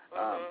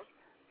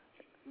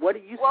 What do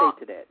you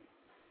say to that?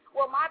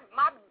 Well,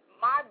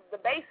 the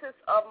basis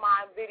of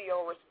my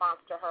video response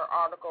to her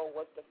article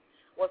was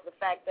the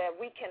fact that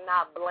we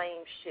cannot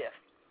blame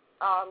shift.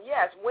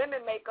 Yes,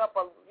 women make up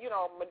a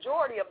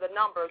majority of the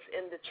numbers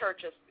in the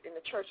churches, in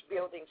the church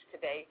buildings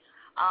today.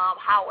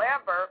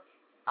 However,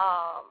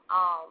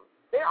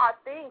 there are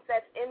things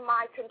that's in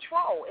my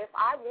control. If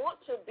I want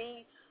to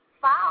be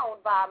found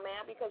by a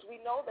man, because we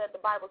know that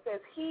the Bible says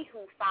he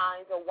who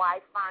finds a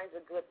wife finds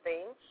a good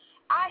thing,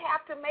 I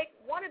have to make,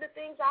 one of the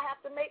things I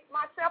have to make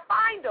myself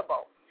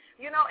findable,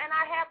 and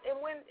I have, and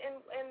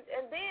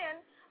then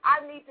I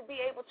need to be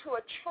able to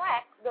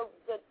attract the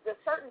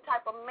certain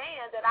type of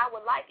man that I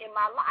would like in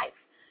my life.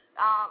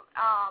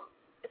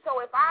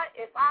 So if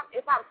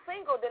I'm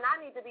single, then I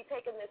need to be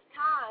taking this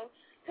time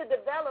to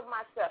develop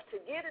myself, to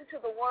get into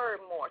the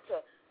Word more,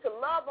 to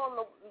love on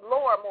the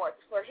Lord more,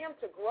 for Him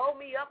to grow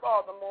me up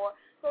all the more,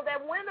 so that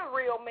when a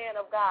real man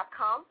of God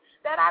comes,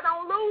 that I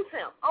don't lose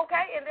him,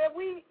 okay? And then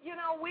we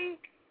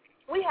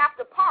have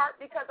to part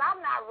because I'm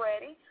not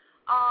ready.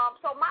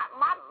 So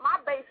my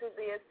basis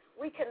is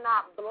we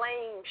cannot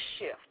blame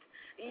shift.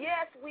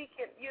 Yes, we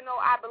can,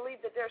 I believe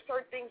that there are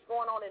certain things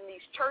going on in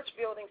these church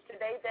buildings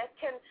today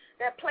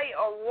that play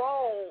a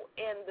role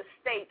in the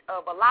state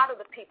of a lot of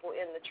the people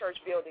in the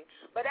church building.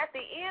 But at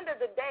the end of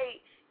the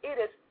day, it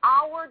is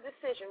our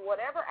decision.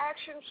 Whatever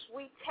actions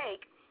we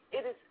take,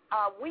 it is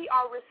we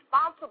are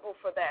responsible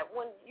for that.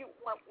 When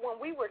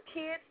we were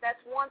kids, that's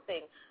one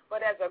thing.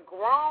 But as a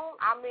grown,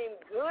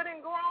 good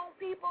and grown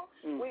people,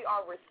 we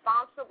are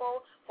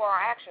responsible for our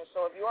actions.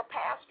 So if you're a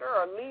pastor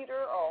or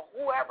leader or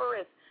whoever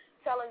is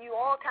telling you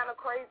all kind of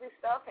crazy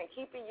stuff and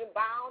keeping you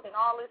bound and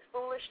all this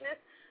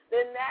foolishness,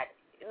 then that,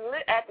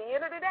 at the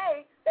end of the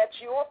day, that's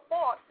your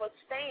fault for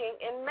staying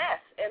in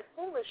mess and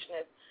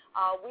foolishness.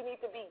 We need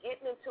to be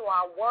getting into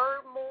our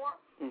word more,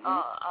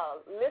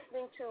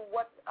 listening to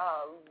what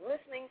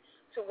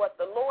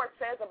the Lord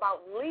says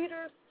about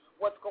leaders,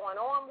 what's going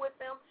on with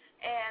them,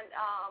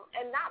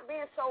 and not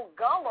being so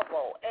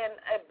gullible and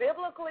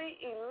biblically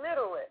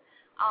illiterate.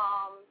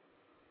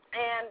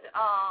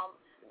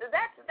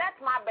 That's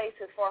my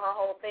basis for her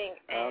whole thing,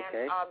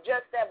 and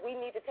just that we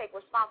need to take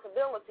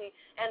responsibility,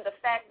 and the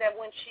fact that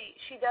when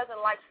she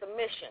doesn't like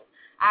submission.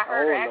 I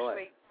heard her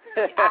actually.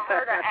 Lord. I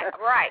heard her.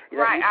 Right.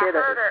 I heard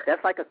her.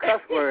 That's like a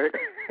cuss word.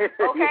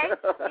 Okay.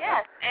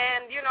 Yes,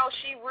 and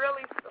she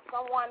really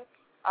someone.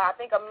 I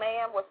think a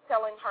man was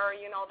telling her,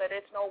 that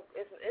it's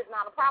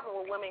not a problem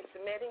with women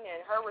submitting,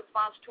 and her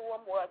response to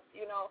him was,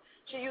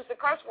 she used the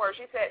curse word.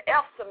 She said,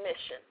 F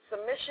submission.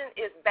 Submission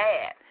is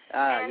bad.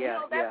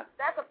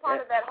 That's a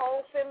part of that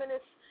whole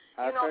feminist,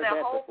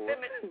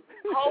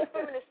 whole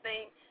feminist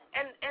thing.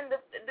 And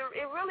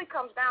it really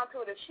comes down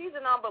to it. If she's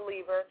an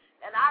unbeliever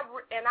and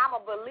I'm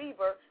a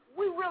believer,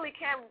 we really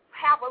can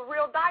have a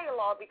real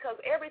dialogue,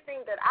 because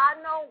everything that I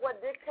know,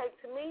 what dictates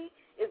to me,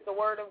 is the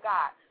Word of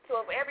God.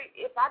 So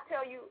if I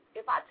tell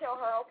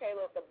her, okay,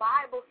 look, the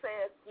Bible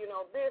says,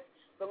 this,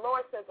 the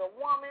Lord says a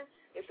woman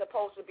is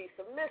supposed to be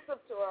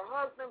submissive to her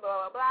husband,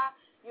 blah, blah, blah,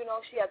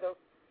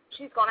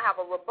 she's going to have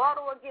a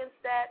rebuttal against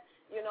that.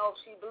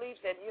 She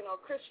believes that,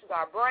 Christians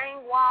are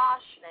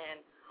brainwashed and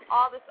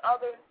all this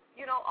other,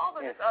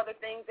 this other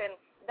things. And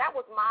that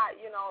was my,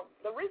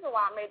 the reason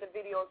why I made the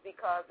video is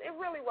because it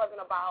really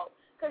wasn't about,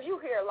 because you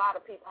hear a lot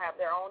of people have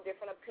their own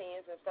different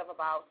opinions and stuff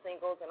about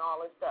singles and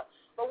all this stuff.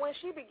 But when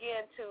she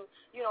began to,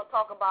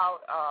 talk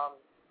about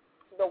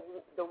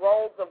the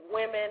roles of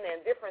women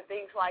and different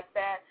things like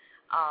that,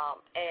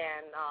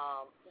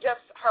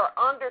 just her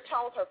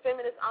undertones, her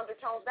feminist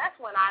undertones, that's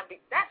when I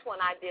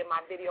did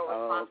my video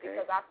response,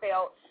 because I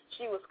felt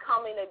she was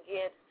coming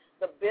against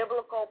the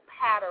biblical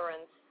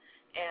patterns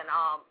and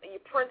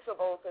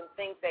principles and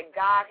things that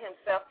God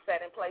Himself set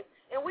in place.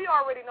 And we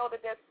already know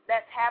that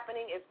that's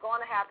happening. It's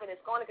going to happen.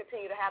 It's going to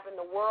continue to happen.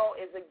 The world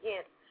is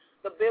against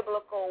the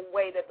biblical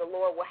way that the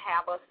Lord will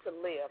have us to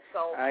live.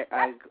 So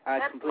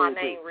that's my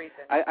main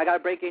reason. I got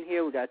to break in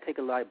here. We got to take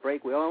a live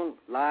break. We're on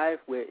live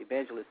with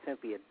Evangelist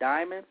Cynthia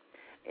Diamond.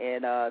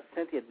 And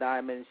Cynthia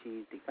Diamond,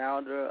 she's the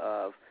founder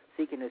of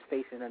Seeking His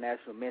Face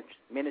International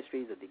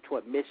Ministries of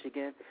Detroit,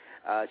 Michigan.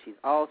 She's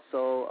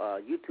also a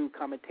YouTube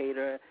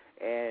commentator.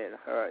 And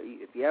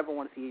if you ever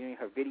want to see any of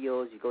her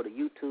videos, you go to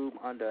YouTube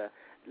under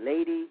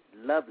Lady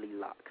Lovely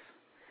Locks.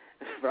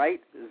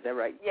 Right? Is that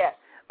right? Yes.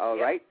 All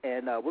right.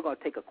 And we're going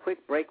to take a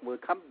quick break. We'll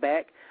come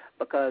back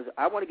because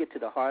I want to get to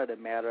the heart of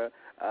the matter.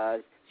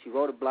 She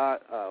wrote a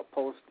blog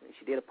post.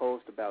 She did a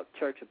post about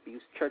church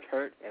abuse, church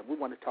hurt, and we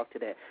want to talk to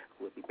that.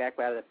 We'll be back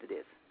right after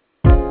this.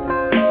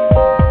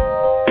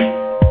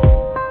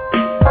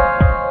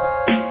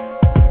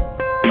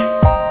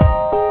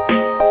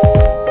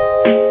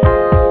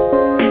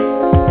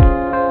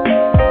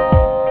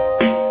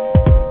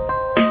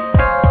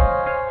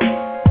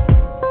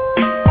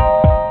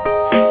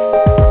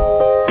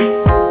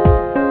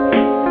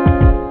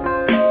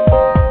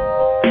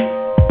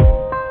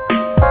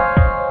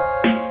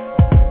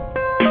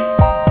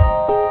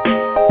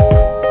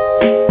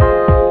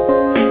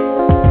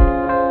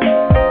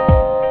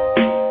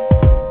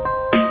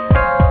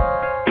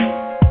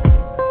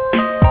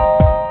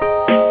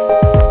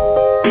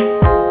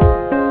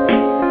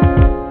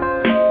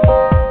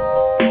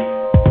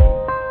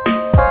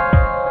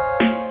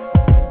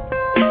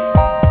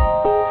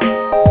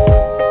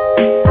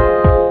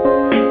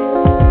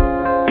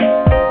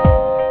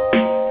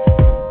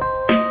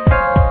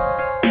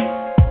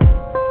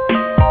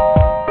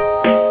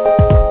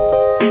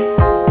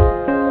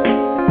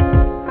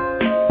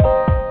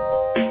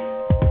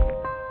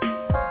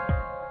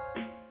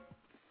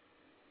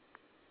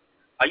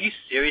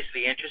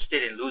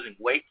 interested in losing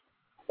weight?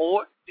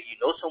 Or do you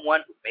know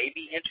someone who may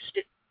be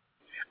interested?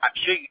 I'm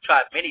sure you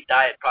tried many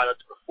diet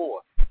products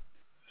before.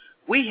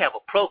 We have a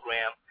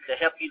program to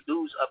help you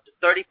lose up to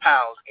 30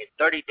 pounds in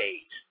 30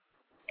 days,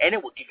 and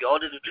it will give you all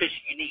the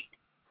nutrition you need.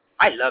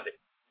 I love it,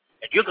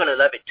 and you're going to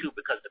love it too,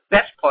 because the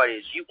best part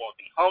is you won't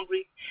be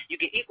hungry. You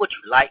can eat what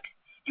you like.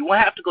 You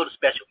won't have to go to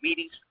special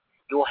meetings.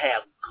 You'll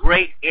have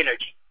great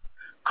energy.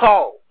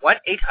 Call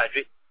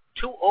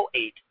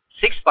 1-800-208-6561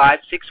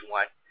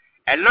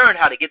 and learn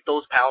how to get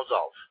those pounds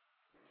off.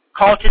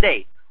 Call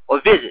today or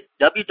visit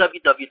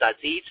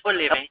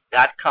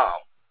www.seedsforliving.com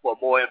for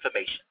more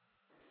information.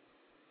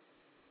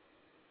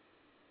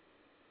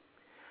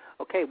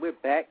 Okay, we're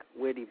back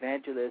with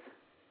Evangelist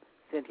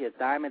Cynthia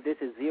Diamond. This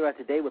is Zero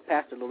Today with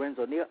Pastor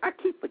Lorenzo Neal. I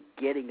keep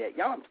forgetting that.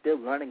 Y'all, I'm still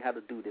learning how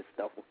to do this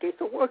stuff, okay?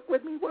 So work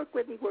with me.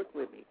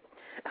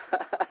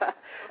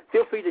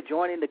 Feel free to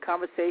join in the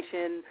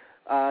conversation.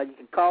 You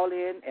can call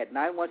in at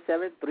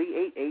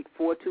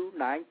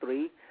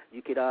 917-388-4293.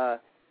 You could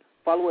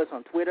follow us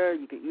on Twitter.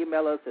 You can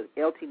email us at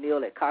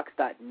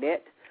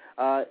ltneal@cox.net.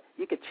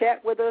 You can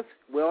chat with us.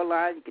 We're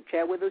online. You can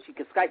chat with us. You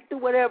can Skype, do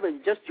whatever.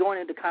 Just join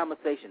in the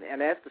conversation.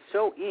 And as the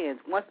show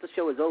ends, once the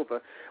show is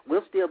over,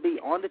 we'll still be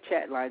on the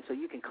chat line, so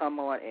you can come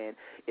on. And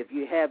if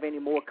you have any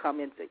more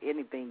comments or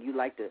anything you'd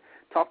like to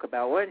talk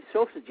about or any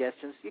show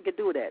suggestions, you can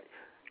do that.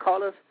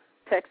 Call us,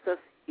 text us,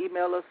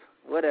 email us,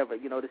 whatever.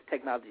 You know, this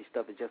technology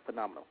stuff is just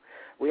phenomenal.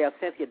 We have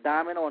Cynthia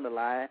Diamond on the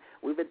line.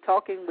 We've been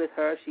talking with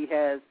her. She's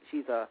a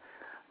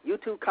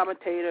YouTube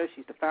commentator.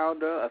 She's the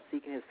founder of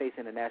Seeking His Face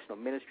International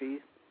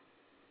Ministries.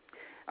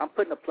 I'm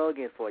putting a plug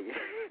in for you.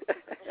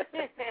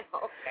 Okay.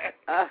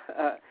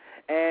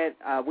 And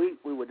we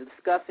were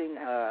discussing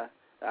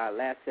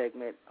last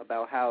segment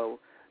about how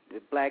the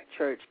black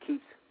church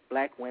keeps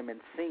black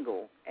women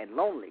single and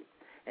lonely.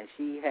 And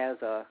she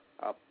has a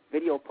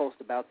video post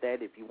about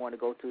that. If you want to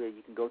go to it,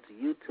 you can go to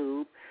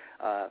YouTube,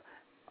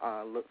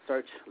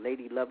 search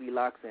Lady Lovely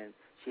Locks, and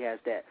she has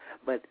that.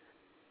 But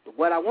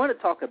what I want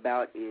to talk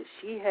about is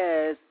she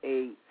has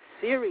a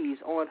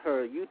series on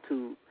her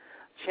YouTube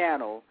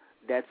channel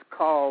that's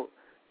called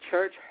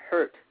Church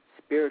Hurt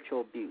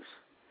Spiritual Abuse.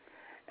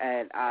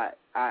 And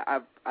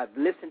I've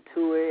listened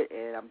to it,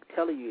 and I'm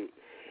telling you,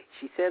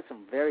 she said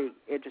some very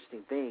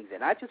interesting things.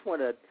 And I just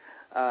want to,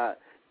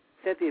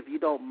 Cynthia, if you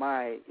don't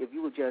mind, if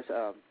you would just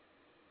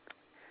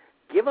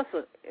give us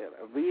a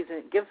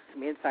reason, give us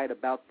some insight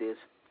about this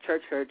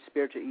Church Hurt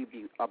Spiritual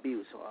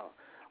Abuse.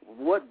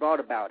 What brought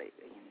about it,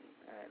 and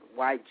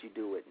why did you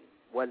do it, and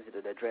what is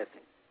it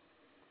addressing?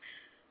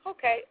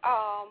 Okay.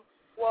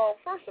 Well,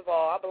 first of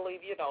all, I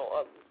believe,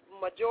 a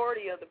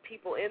majority of the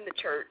people in the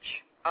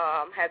church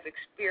has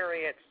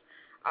experienced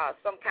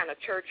some kind of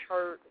church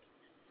hurt,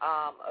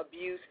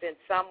 abuse in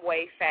some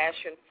way,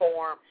 fashion,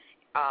 form,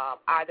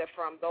 either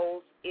from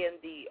those in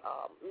the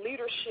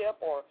leadership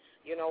or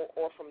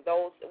from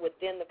those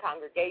within the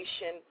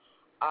congregation.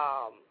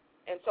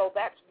 And so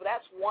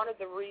that's one of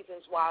the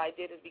reasons why I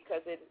did it,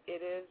 because it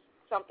is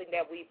something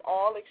that we've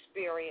all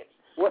experienced.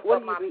 What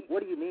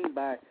do you mean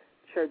by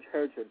church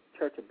hurt or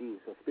church abuse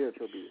or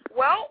spiritual abuse?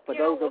 Well, for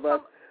those of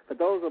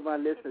our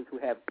listeners who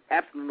have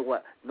absolutely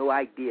no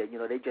idea,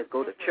 they just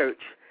go to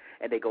church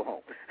and they go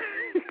home.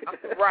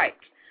 Right.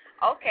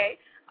 Okay.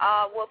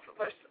 Well,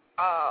 first,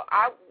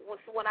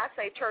 when I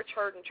say church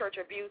hurt and church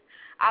abuse,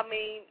 I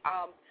mean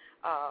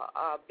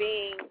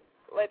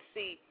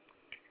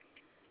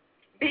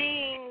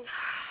being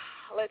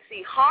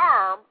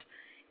harmed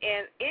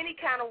in any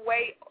kind of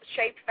way,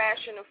 shape,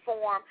 fashion, or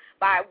form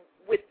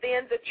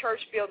within the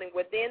church building,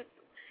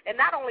 and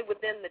not only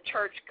within the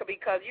church,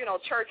 because,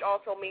 church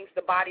also means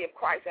the body of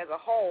Christ as a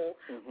whole,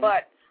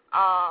 but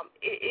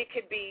it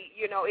could be,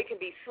 it can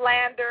be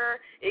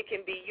slander, it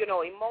can be,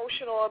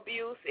 emotional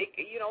abuse,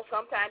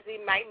 sometimes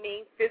it might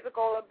mean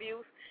physical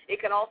abuse, it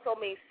can also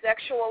mean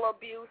sexual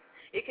abuse,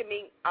 it can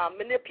mean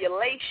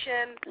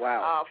manipulation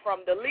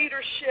from the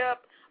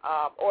leadership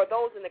or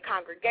those in the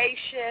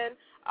congregation.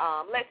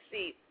 Let's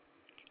see.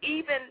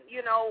 Even,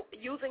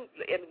 using,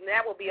 and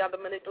that will be under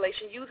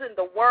manipulation, using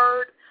the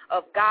word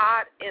of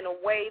God in a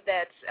way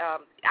that's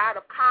out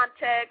of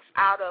context,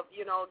 out of,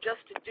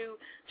 just to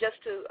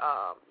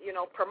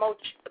promote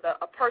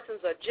a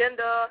person's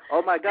agenda.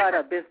 Oh, my God,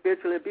 I've been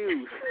spiritually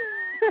abused.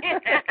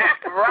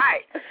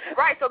 Right.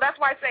 So that's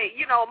why I say,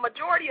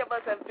 majority of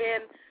us have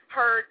been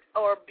hurt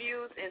or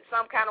abused in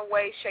some kind of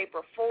way, shape,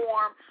 or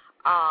form.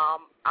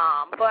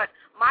 But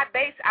my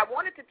base, I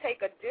wanted to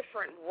take a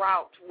different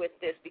route with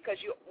this, because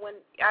when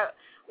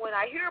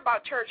I hear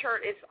about church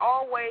hurt, it's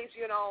always,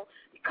 you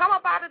come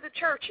up out of the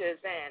churches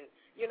and,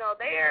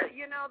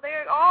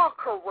 they're all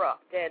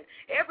corrupt and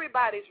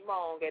everybody's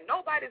wrong and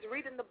nobody's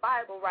reading the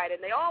Bible right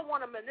and they all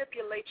want to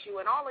manipulate you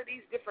and all of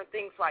these different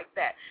things like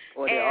that.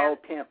 Or they're all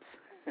pimps.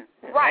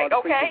 Right, all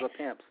okay. Are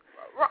pimps.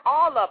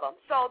 All of them.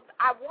 So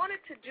I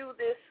wanted to do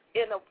this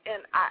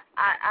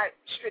I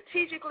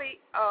strategically,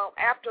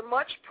 after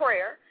much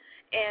prayer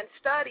and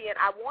studying,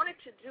 I wanted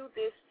to do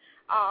this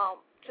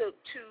to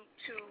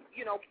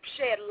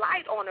shed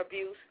light on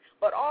abuse,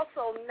 but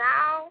also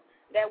now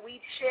that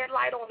we shed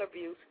light on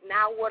abuse.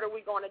 Now what are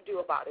we going to do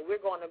about it?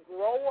 We're going to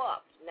grow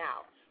up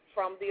now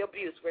from the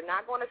abuse. We're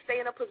not going to stay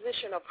in a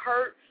position of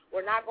hurt.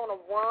 We're not going to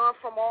run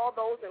from all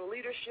those in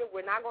leadership.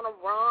 We're not going to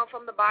run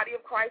from the body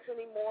of Christ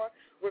anymore.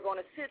 We're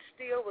going to sit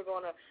still. We're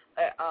going to,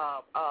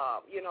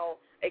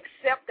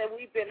 accept that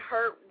we've been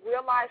hurt,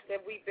 realize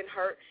that we've been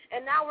hurt,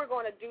 and now we're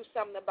going to do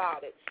something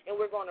about it, and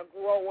we're going to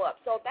grow up.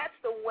 So that's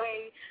the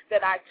way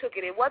that I took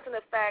it. It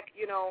wasn't a fact,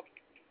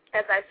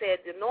 as I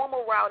said, the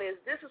normal route is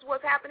this is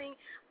what's happening,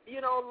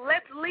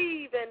 let's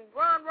leave and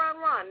run.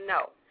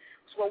 No.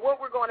 So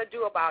what we're going to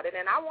do about it.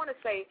 And I want to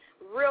say,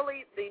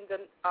 really,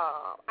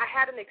 I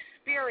had an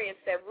experience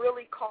that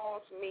really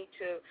caused me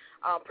to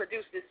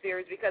produce this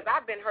series, because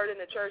I've been hurt in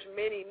the church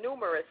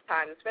numerous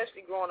times,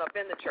 especially growing up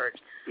in the church.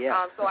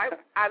 Yeah. So I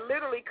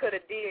literally could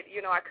have did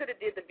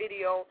the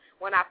video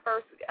when I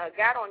first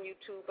got on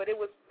YouTube, but it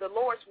was the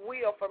Lord's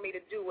will for me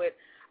to do it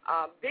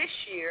this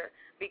year,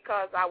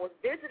 because I was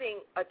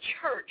visiting a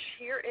church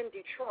here in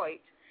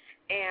Detroit.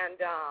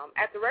 And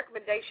at the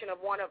recommendation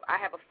of one of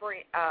a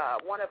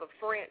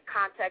friend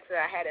contacts that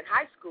I had in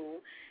high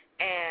school,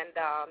 and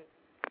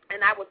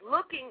I was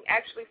looking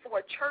actually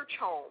for a church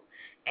home,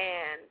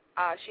 and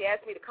she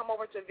asked me to come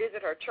over to visit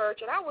her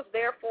church, and I was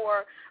there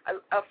for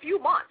a few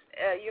months,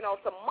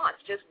 some months,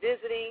 just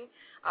visiting,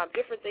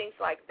 different things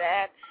like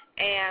that,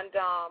 and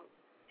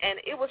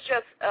it was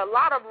just a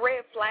lot of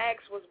red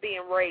flags was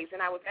being raised,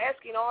 and I was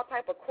asking all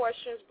type of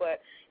questions,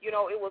 but it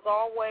was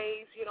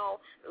always,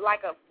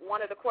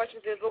 one of the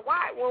questions is,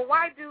 why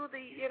do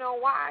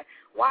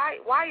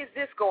why is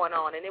this going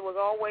on? And it was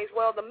always,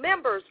 the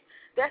members,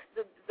 that's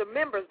the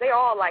members, they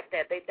all like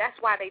that. That's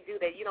why they do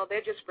that.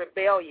 They're just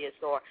rebellious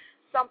or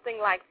something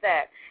like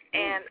that.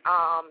 And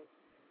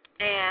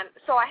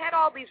so I had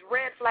all these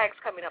red flags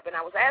coming up, and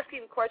I was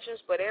asking questions,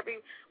 but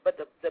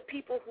the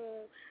people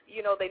who,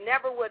 they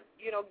never would,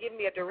 give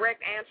me a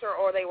direct answer,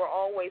 or they were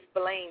always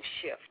blame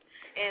shift.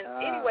 And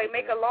anyway,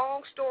 make a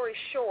long story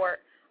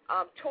short,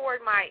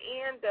 toward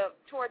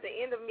the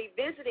end of me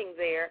visiting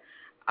there,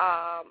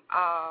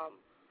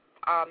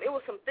 it was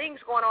some things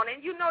going on.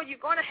 And you're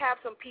going to have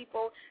some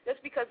people,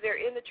 just because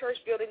they're in the church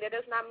building, that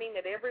does not mean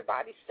that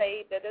everybody's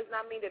saved. That does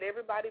not mean that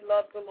everybody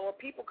loves the Lord.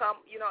 People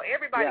come,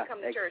 everybody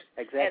come to church.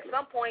 Exactly. At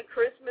some point,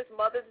 Christmas,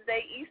 Mother's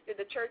Day, Easter,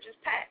 the church is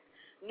packed.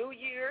 New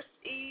Year's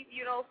Eve,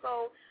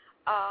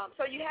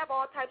 so you have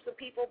all types of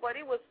people. But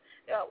it was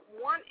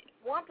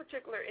one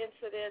particular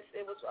incident.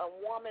 It was a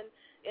woman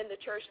in the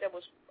church that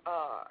was,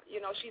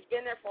 she's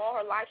been there for all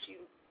her life.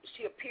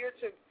 She appeared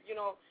to,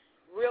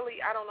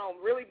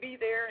 really be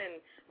there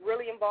and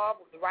really involved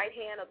with the right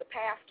hand of the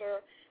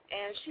pastor,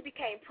 and she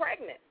became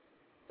pregnant.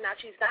 Now,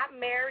 she's not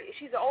married.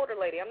 She's an older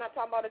lady. I'm not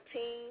talking about a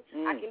teen.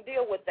 I can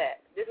deal with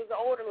that. This is an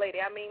older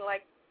lady. I mean,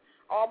 like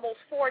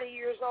almost 40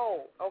 years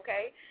old,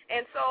 okay?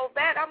 And so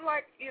that, I'm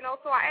like,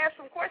 so I asked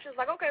some questions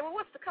like, okay, well,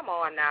 come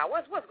on now?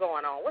 What's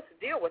going on? What's the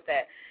deal with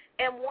that?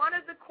 And one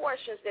of the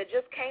questions that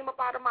just came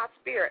up out of my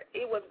spirit,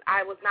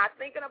 I was not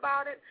thinking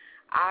about it.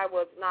 I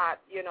was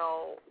not,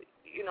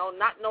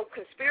 not no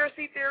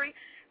conspiracy theory.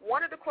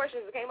 One of the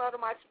questions that came out of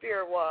my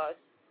spirit was,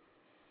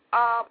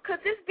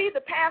 could this be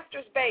the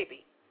pastor's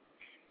baby?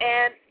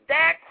 And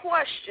that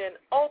question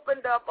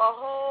opened up a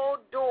whole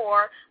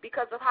door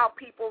because of how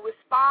people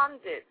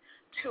responded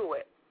to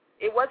it.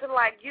 It wasn't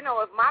like,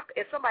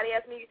 if somebody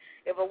asked me,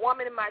 if a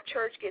woman in my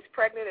church gets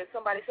pregnant and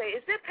somebody say,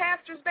 is it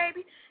pastor's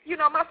baby?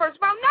 My first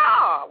response,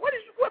 no.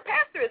 What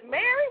pastor is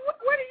married?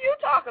 What are you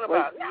talking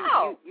about?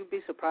 No. You'd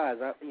be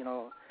surprised.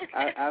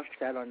 I've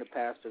sat on the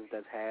pastors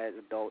that had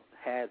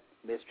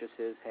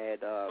mistresses,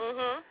 had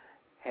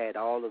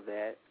all of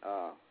that.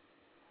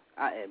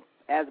 And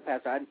as a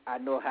pastor, I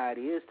know how it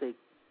is to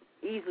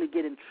easily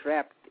get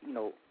entrapped,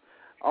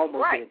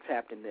 almost get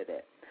entrapped into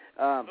that.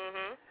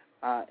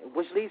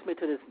 Which leads me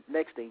to this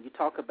next thing. You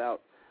talk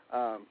about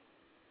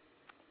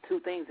two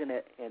things in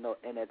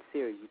that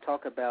series. You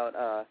talk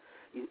about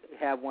you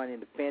have one in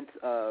defense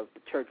of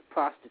the church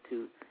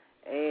prostitute,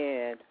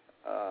 and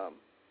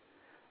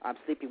I'm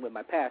sleeping with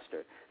my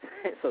pastor.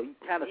 So you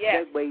kind of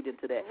segued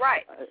into that.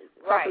 Right.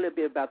 Talk a little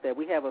bit about that.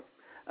 We have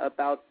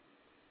about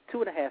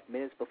 2.5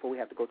 minutes before we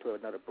have to go to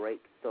another break.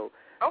 So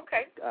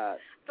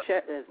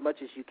chat as much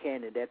as you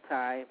can in that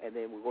time, and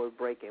then we'll go to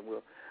break and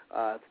we'll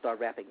start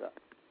wrapping up.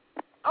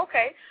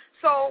 Okay,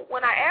 so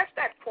when I asked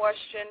that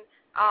question,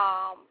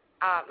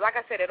 like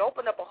I said, it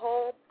opened up a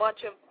whole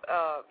bunch of,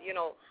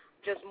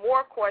 just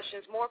more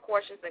questions,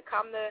 and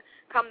come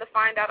to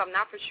find out, I'm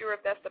not for sure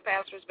if that's the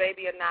pastor's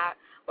baby or not,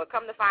 but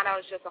come to find out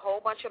it's just a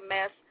whole bunch of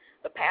mess.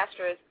 The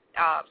pastor is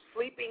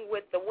sleeping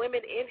with the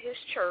women in his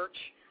church,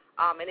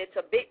 and it's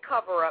a big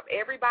cover-up.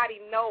 Everybody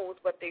knows,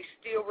 but they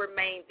still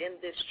remained in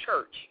this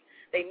church.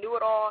 They knew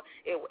it all,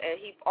 and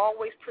he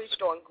always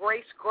preached on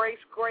grace, grace,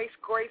 grace,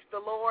 grace,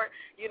 the Lord.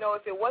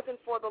 If it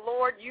wasn't for the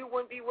Lord, you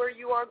wouldn't be where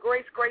you are,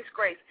 grace, grace,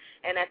 grace.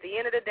 And at the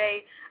end of the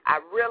day,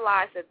 I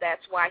realized that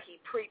that's why he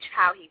preached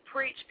how he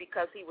preached,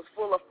 because he was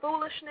full of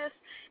foolishness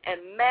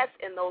and mess,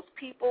 and those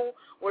people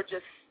were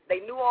just, they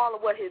knew all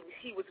of what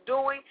he was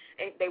doing,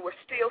 and they were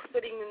still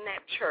sitting in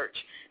that church.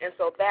 And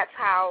so that's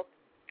how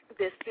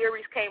this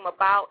series came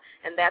about,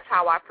 and that's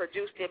how I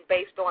produced it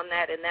based on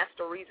that, and that's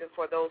the reason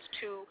for those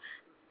two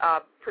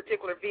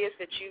particular vids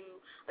that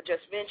you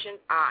just mentioned,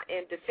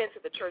 In Defense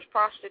of the Church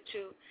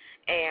Prostitute,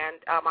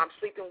 and I'm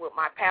Sleeping with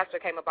My Pastor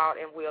came about,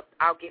 and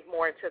I'll get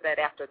more into that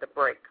after the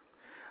break.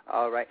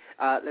 All right.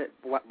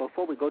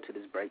 Before we go to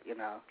this break,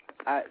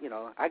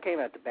 I came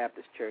out the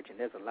Baptist church, and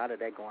there's a lot of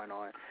that going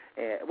on.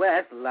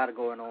 That's a lot of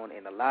going on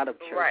in a lot of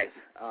churches. Right.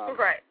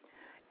 Right.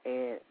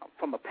 And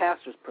from a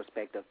pastor's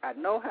perspective, I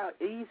know how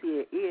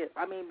easy it is.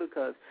 I mean,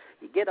 because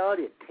you get all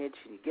the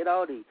attention, you get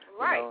all the,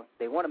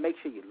 they want to make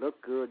sure you look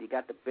good. You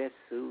got the best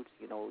suits.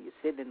 You're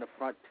sitting in the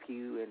front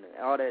pew and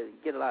all that. You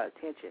get a lot of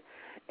attention.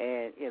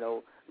 And,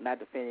 not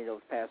defending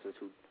those pastors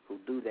who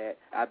do that.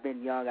 I've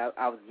been young.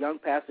 I was a young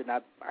pastor, and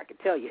I can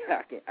tell you,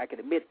 I can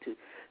admit to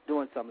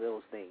doing some of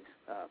those things.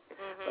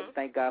 But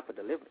thank God for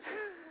deliverance.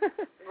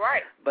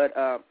 Right. But,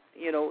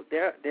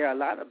 there are a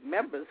lot of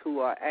members who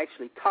are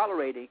actually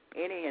tolerating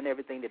any and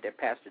everything that their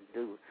pastors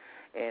do,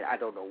 and I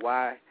don't know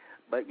why,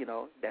 but,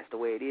 that's the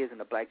way it is in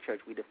the black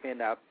church. We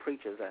defend our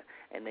preachers,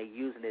 and they're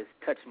using this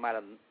touch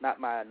not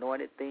my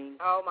anointed thing.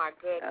 Oh, my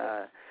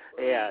goodness.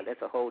 Yeah,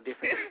 that's a whole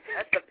different.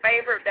 That's the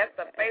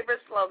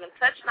favorite slogan.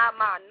 Touch not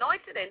my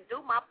anointed and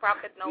do my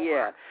prophet no harm.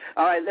 Yeah.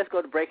 All right, let's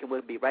go to break, and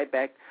we'll be right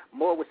back.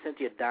 More with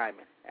Cynthia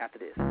Diamond after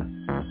this.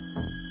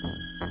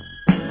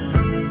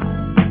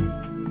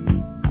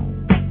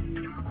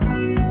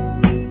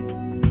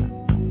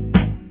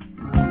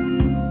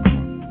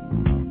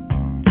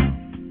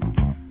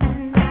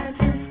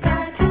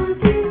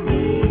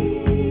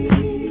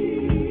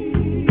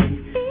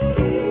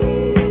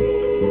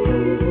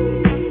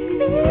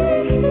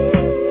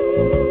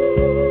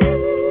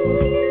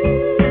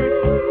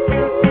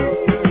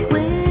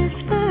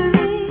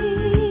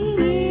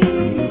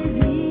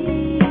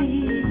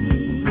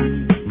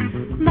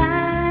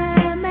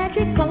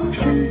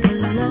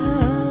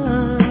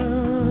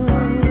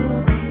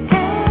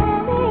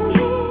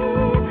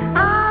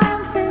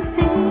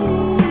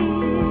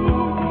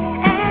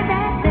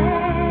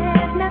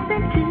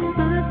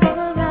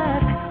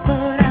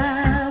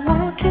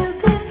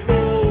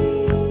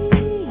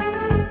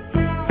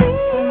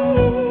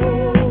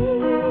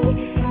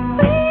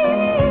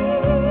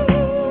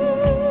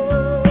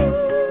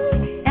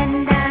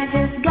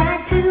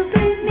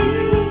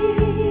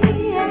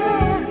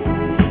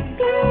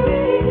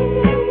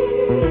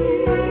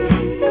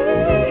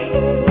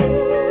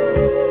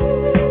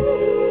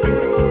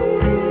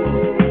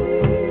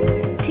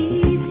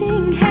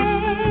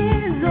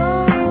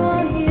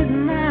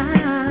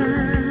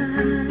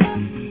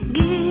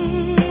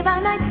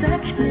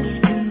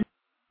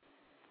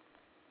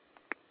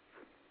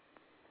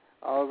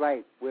 All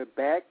right, we're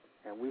back,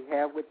 and we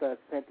have with us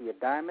Cynthia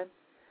Diamond,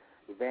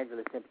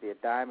 Evangelist Cynthia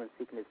Diamond,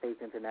 Seeking His Faith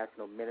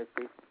International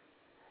Ministries.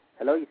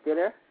 Hello, you still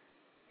there?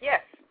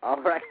 Yes.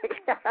 All right.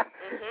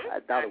 I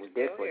thought it was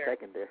dead for a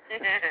second there.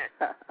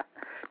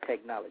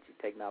 Technology.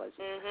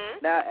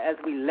 Now, as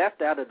we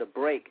left out of the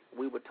break,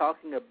 we were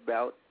talking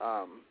about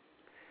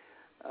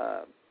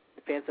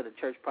Defense of the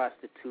Church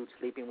Prostitute,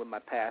 Sleeping with My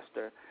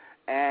Pastor,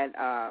 and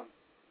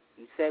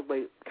you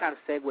kind of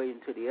segued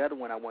into the other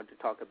one I wanted to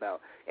talk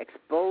about,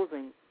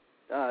 exposing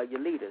your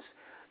leaders.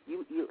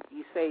 You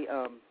say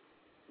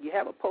you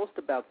have a post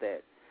about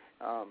that,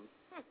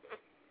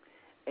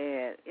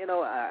 and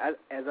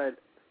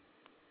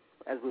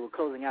as we were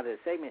closing out of the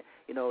segment,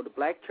 the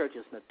black church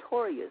is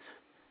notorious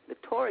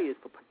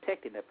for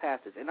protecting their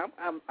pastors, and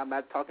I'm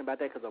not talking about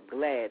that because I'm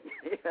glad.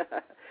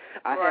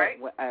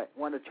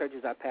 One of the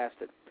churches I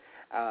pastored,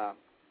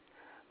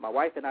 my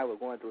wife and I were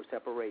going through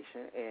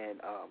separation,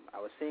 and I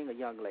was seeing a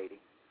young lady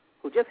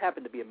who just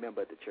happened to be a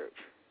member of the church.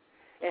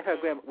 And her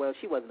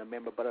she wasn't a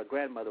member, but her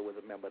grandmother was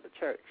a member of the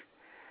church.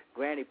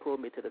 Granny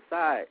pulled me to the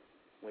side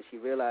when she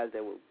realized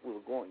that we were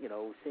going,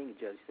 seeing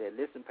each other. She said,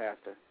 "Listen,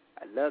 Pastor,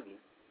 I love you.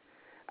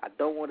 I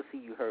don't want to see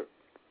you hurt."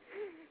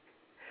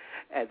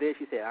 And then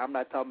she said, "I'm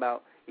not talking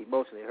about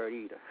emotionally hurt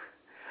either.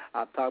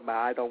 I'm talking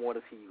about I don't want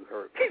to see you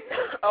hurt."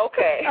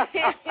 Okay.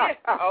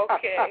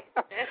 Okay.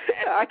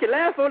 I can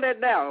laugh on that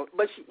now,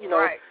 but she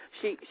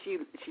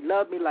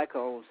loved me like her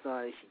own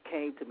son. She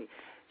came to me.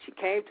 She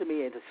came to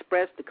me and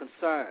expressed the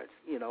concerns.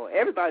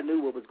 Everybody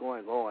knew what was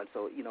going on,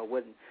 so it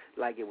wasn't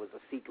like it was a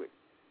secret.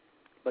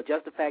 But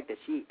just the fact that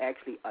she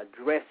actually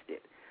addressed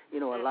it. A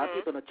lot of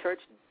people in the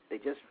church, they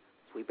just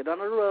sweep it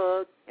under the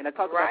rug, and I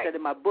talk about that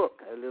in my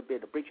book a little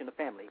bit, The Breach in the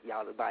Family.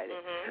 Y'all invite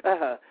it.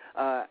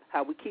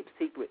 How we keep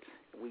secrets.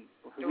 We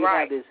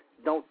have this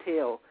don't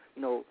tell,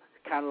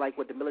 kind of like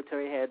what the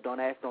military had, don't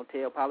ask, don't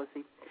tell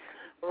policy.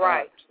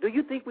 Right. Do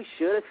you think we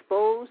should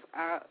expose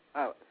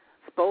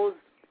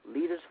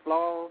leaders'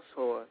 flaws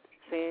or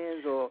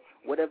sins or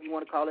whatever you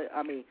want to call it?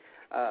 I mean,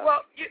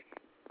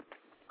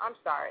 I'm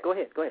sorry. Go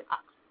ahead.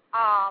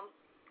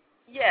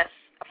 Yes.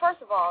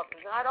 First of all,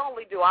 not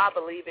only do I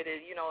believe it is,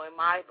 in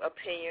my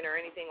opinion or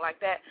anything like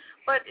that,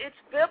 but it's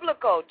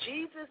biblical.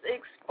 Jesus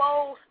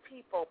exposed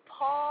people.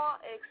 Paul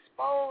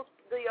exposed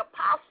the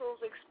apostles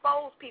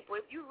exposed people.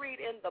 If you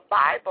read in the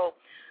Bible,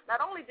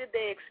 not only did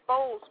they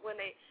expose when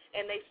they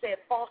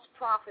said false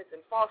prophets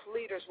and false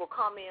leaders will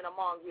come in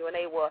among you, and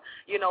they will,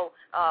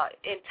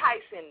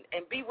 entice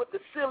and be with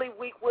the silly,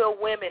 weak-willed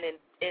women.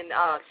 In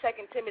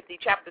 2 Timothy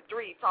chapter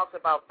 3 talks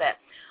about that.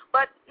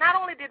 But not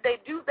only did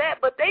they do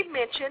that, but they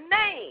mentioned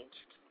names.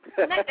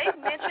 They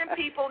mentioned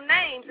people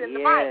names in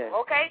the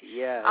Bible, okay?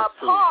 Yeah,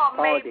 Paul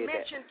made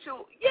mention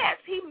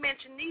he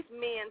mentioned these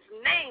men's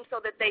names so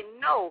that they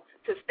know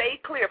to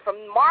stay clear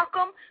from mark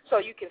them so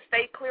you can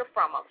stay clear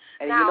from them.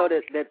 And now,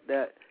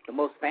 that the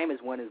most famous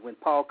one is when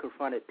Paul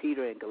confronted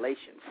Peter in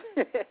Galatians.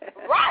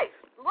 Right.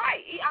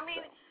 I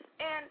mean,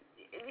 and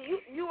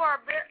you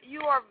are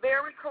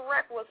very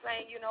correct with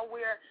saying,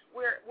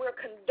 we're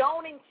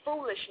condoning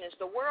foolishness.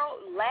 The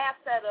world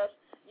laughs at us.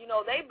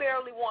 They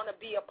barely want to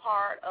be a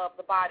part of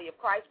the body of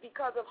Christ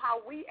because of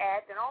how we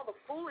act and all the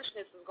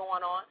foolishness is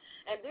going on.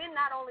 And then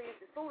not only is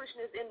the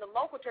foolishness in the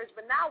local church,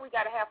 but now we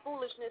got to have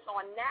foolishness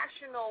on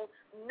national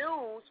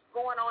news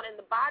going on in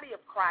the body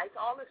of Christ,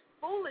 all this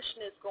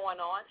foolishness going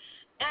on.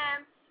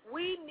 And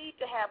we need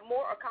to have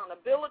more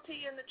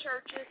accountability in the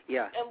churches,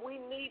 and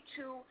we need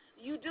to,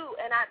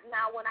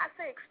 now when I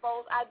say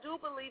expose, I do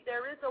believe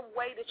there is a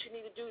way that you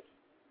need to do it.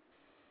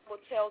 What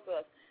tells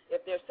us, if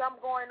there's something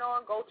going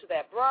on, go to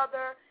that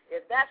brother.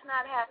 If that's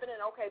not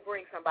happening, okay,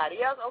 bring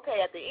somebody else.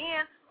 Okay, at the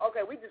end,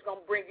 okay, we're just going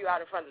to bring you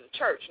out in front of the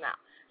church now.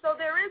 So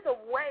there is a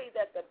way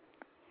that the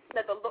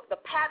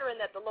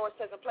pattern that the Lord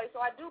says in place.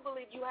 So I do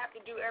believe you have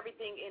to do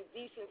everything in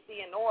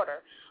decency and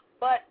order.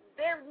 But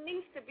there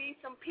needs to be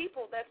some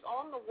people that's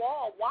on the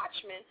wall,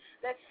 watchmen,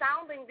 that's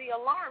sounding the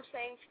alarm,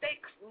 saying,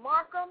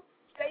 mark them,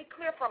 stay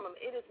clear from them.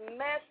 It is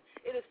mess.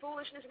 It is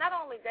foolishness. Not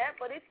only that,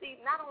 but it's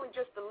not only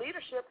just the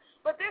leadership,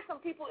 but there's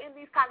some people in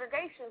these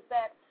congregations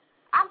that,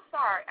 I'm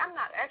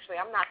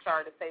not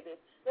sorry to say this,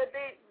 that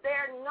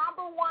their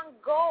number one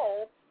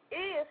goal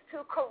is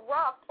to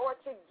corrupt or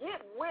to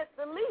get with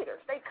the leaders.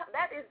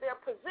 That is their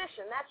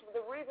position. That's the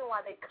reason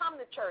why they come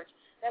to church.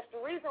 That's the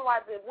reason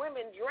why the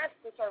women dress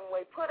a certain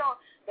way, put on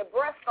the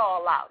breast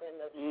all out and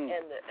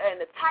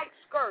the tight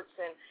skirts,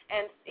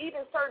 and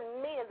even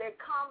certain men, they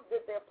come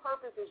that their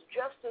purpose is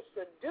just to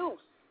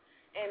seduce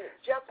and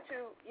just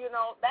to, and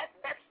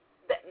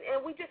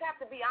we just have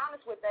to be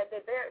honest with that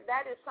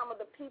is some of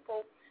the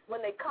people.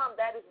 When they come,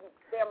 that is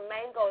their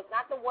main goal. It's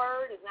not the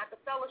word. It's not the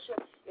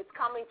fellowship. It's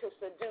coming to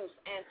seduce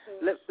and to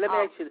let me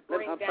ask you.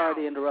 I'm sorry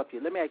to interrupt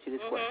you. Let me ask you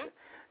this question.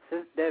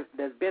 Since there's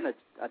been a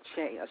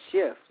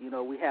shift,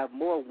 we have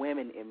more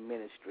women in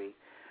ministry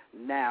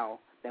now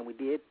than we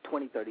did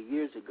 20, 30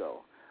 years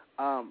ago.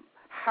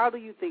 How do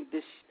you think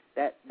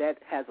that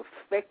has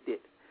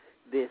affected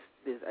this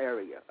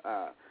area?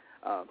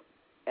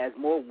 As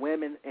more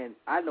women, and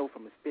I know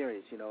from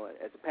experience,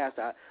 as a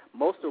pastor,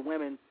 most of the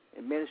women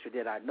in ministry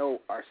that I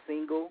know are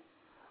single,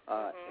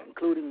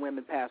 including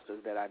women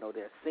pastors that I know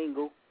they're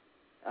single.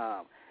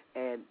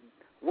 And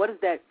what is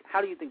that?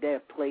 How do you think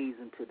that plays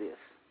into this?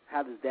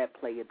 How does that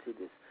play into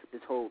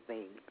this whole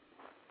thing?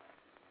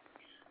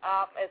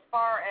 As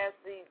far as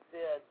the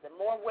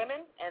more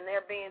women and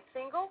they're being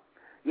single?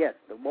 Yes,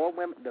 the more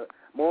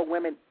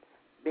women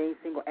being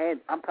single,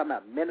 and I'm talking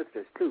about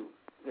ministers too.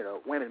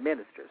 Women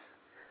ministers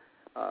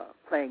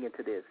playing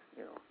into this.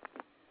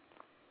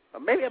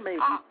 Maybe I'm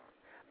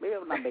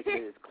not making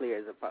it as clear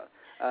as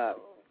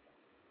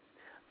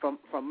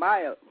from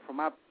my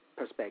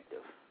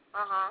perspective.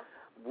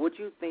 Would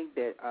you think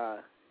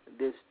that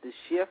this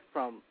shift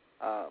from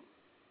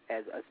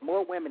as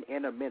more women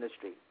enter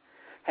ministry,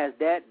 has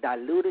that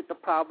diluted the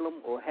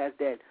problem, or has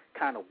that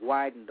kind of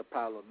widened the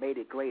problem, made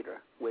it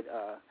greater with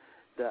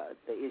the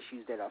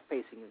issues that are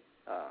facing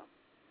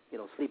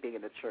sleeping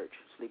in the church,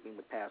 sleeping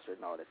with pastors,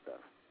 and all that stuff?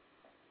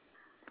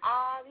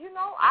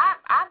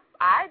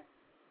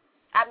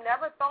 I've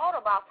never thought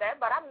about that,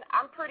 but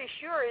I'm pretty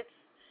sure it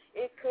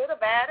could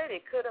have added.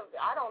 It could have.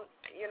 I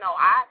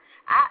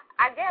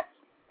guess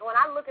when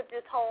I look at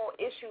this whole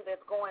issue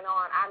that's going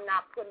on, I'm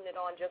not putting it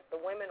on just the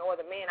women or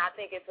the men. I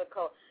think it's a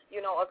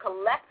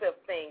collective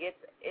thing.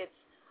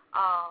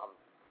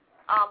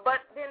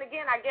 But then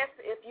again, I guess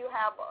if you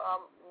have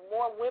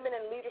more women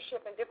in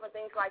leadership and different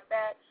things like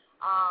that,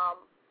 I'm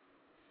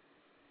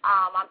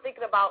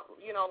thinking about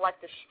like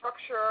the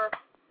structure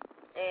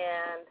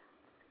and.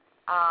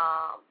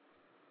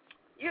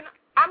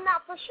 I'm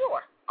not for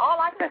sure. All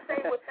I can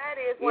say with that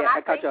is when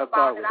I think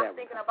about it, I'm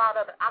thinking about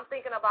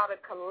a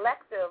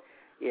collective.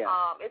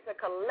 It's a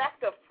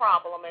collective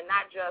problem and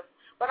not just.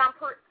 But I'm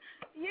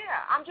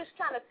just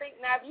trying to think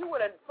now. If you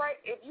would have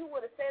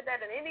said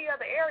that in any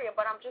other area,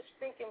 but I'm just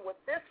thinking with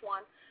this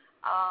one,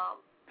 I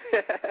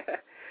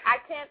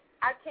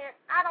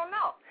don't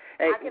know.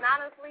 Hey, I can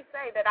honestly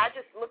say that I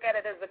just look at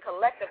it as a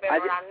collective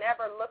effort. I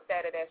never looked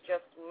at it as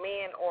just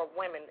men or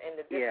women in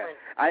the different.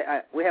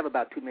 Yeah, we have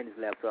about 2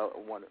 minutes left, so I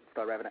want to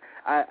start wrapping up.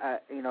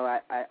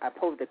 I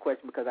posed the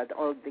question because I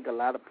don't think a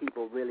lot of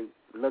people really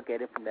look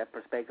at it from that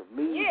perspective.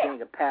 Me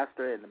being a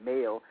pastor and a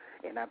male,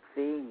 and I'm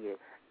seeing it,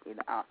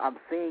 I'm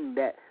seeing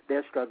that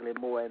they're struggling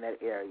more in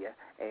that area,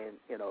 and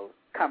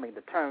coming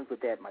to terms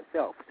with that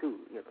myself too.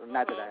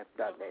 Not that I've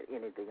done that,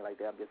 anything like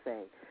that. I'm just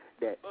saying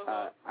that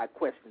I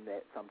question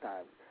that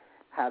sometimes.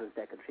 How does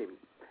that contribute?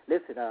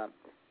 Listen,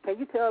 can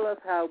you tell us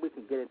how we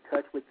can get in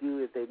touch with you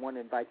if they want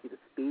to invite you to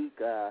speak?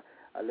 A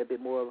little bit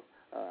more,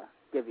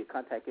 give your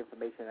contact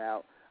information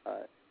out,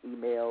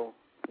 email.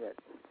 Yeah,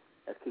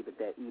 let's keep it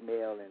that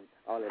email and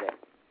all of that.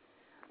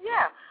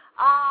 Yeah.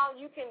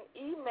 You can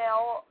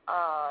email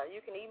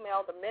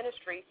the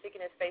ministry,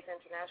 Seeking His Face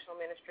International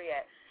Ministry,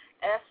 at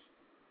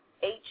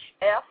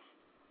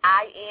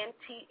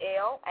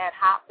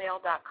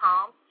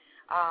shfintl@hotmail.com.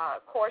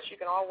 Of course, you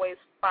can always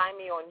find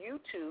me on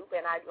YouTube,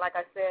 and like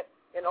I said,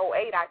 in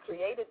 2008, I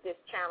created this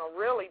channel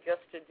really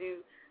just to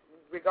do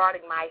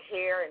regarding my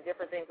hair and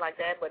different things like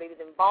that, but it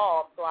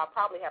involved, so I'll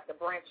probably have to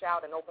branch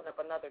out and open up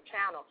another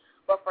channel.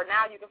 But for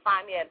now, you can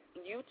find me at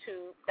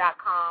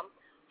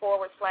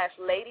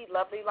youtube.com/Lady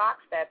Lovely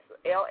Locks. That's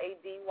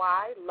LADY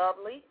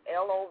Lovely,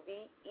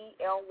 LOVELY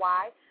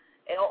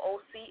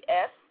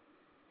LOCS.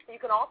 You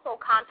can also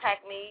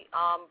contact me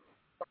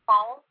the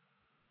phone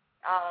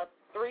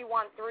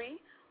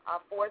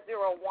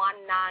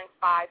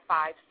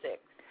 313-401-9556.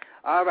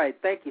 All right,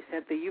 thank you,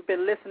 Cynthia. You've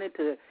been listening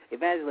to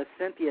Evangelist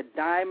Cynthia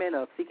Diamond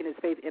of Seeking His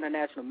Faith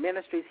International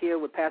Ministries here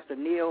with Pastor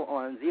Neal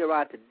on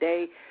Zero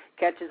Today.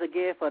 Catch us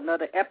again for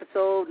another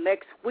episode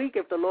next week.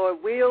 If the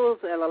Lord wills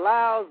and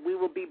allows, we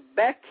will be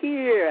back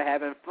here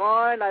having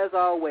fun as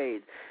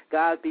always.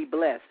 God be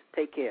blessed.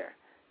 Take care.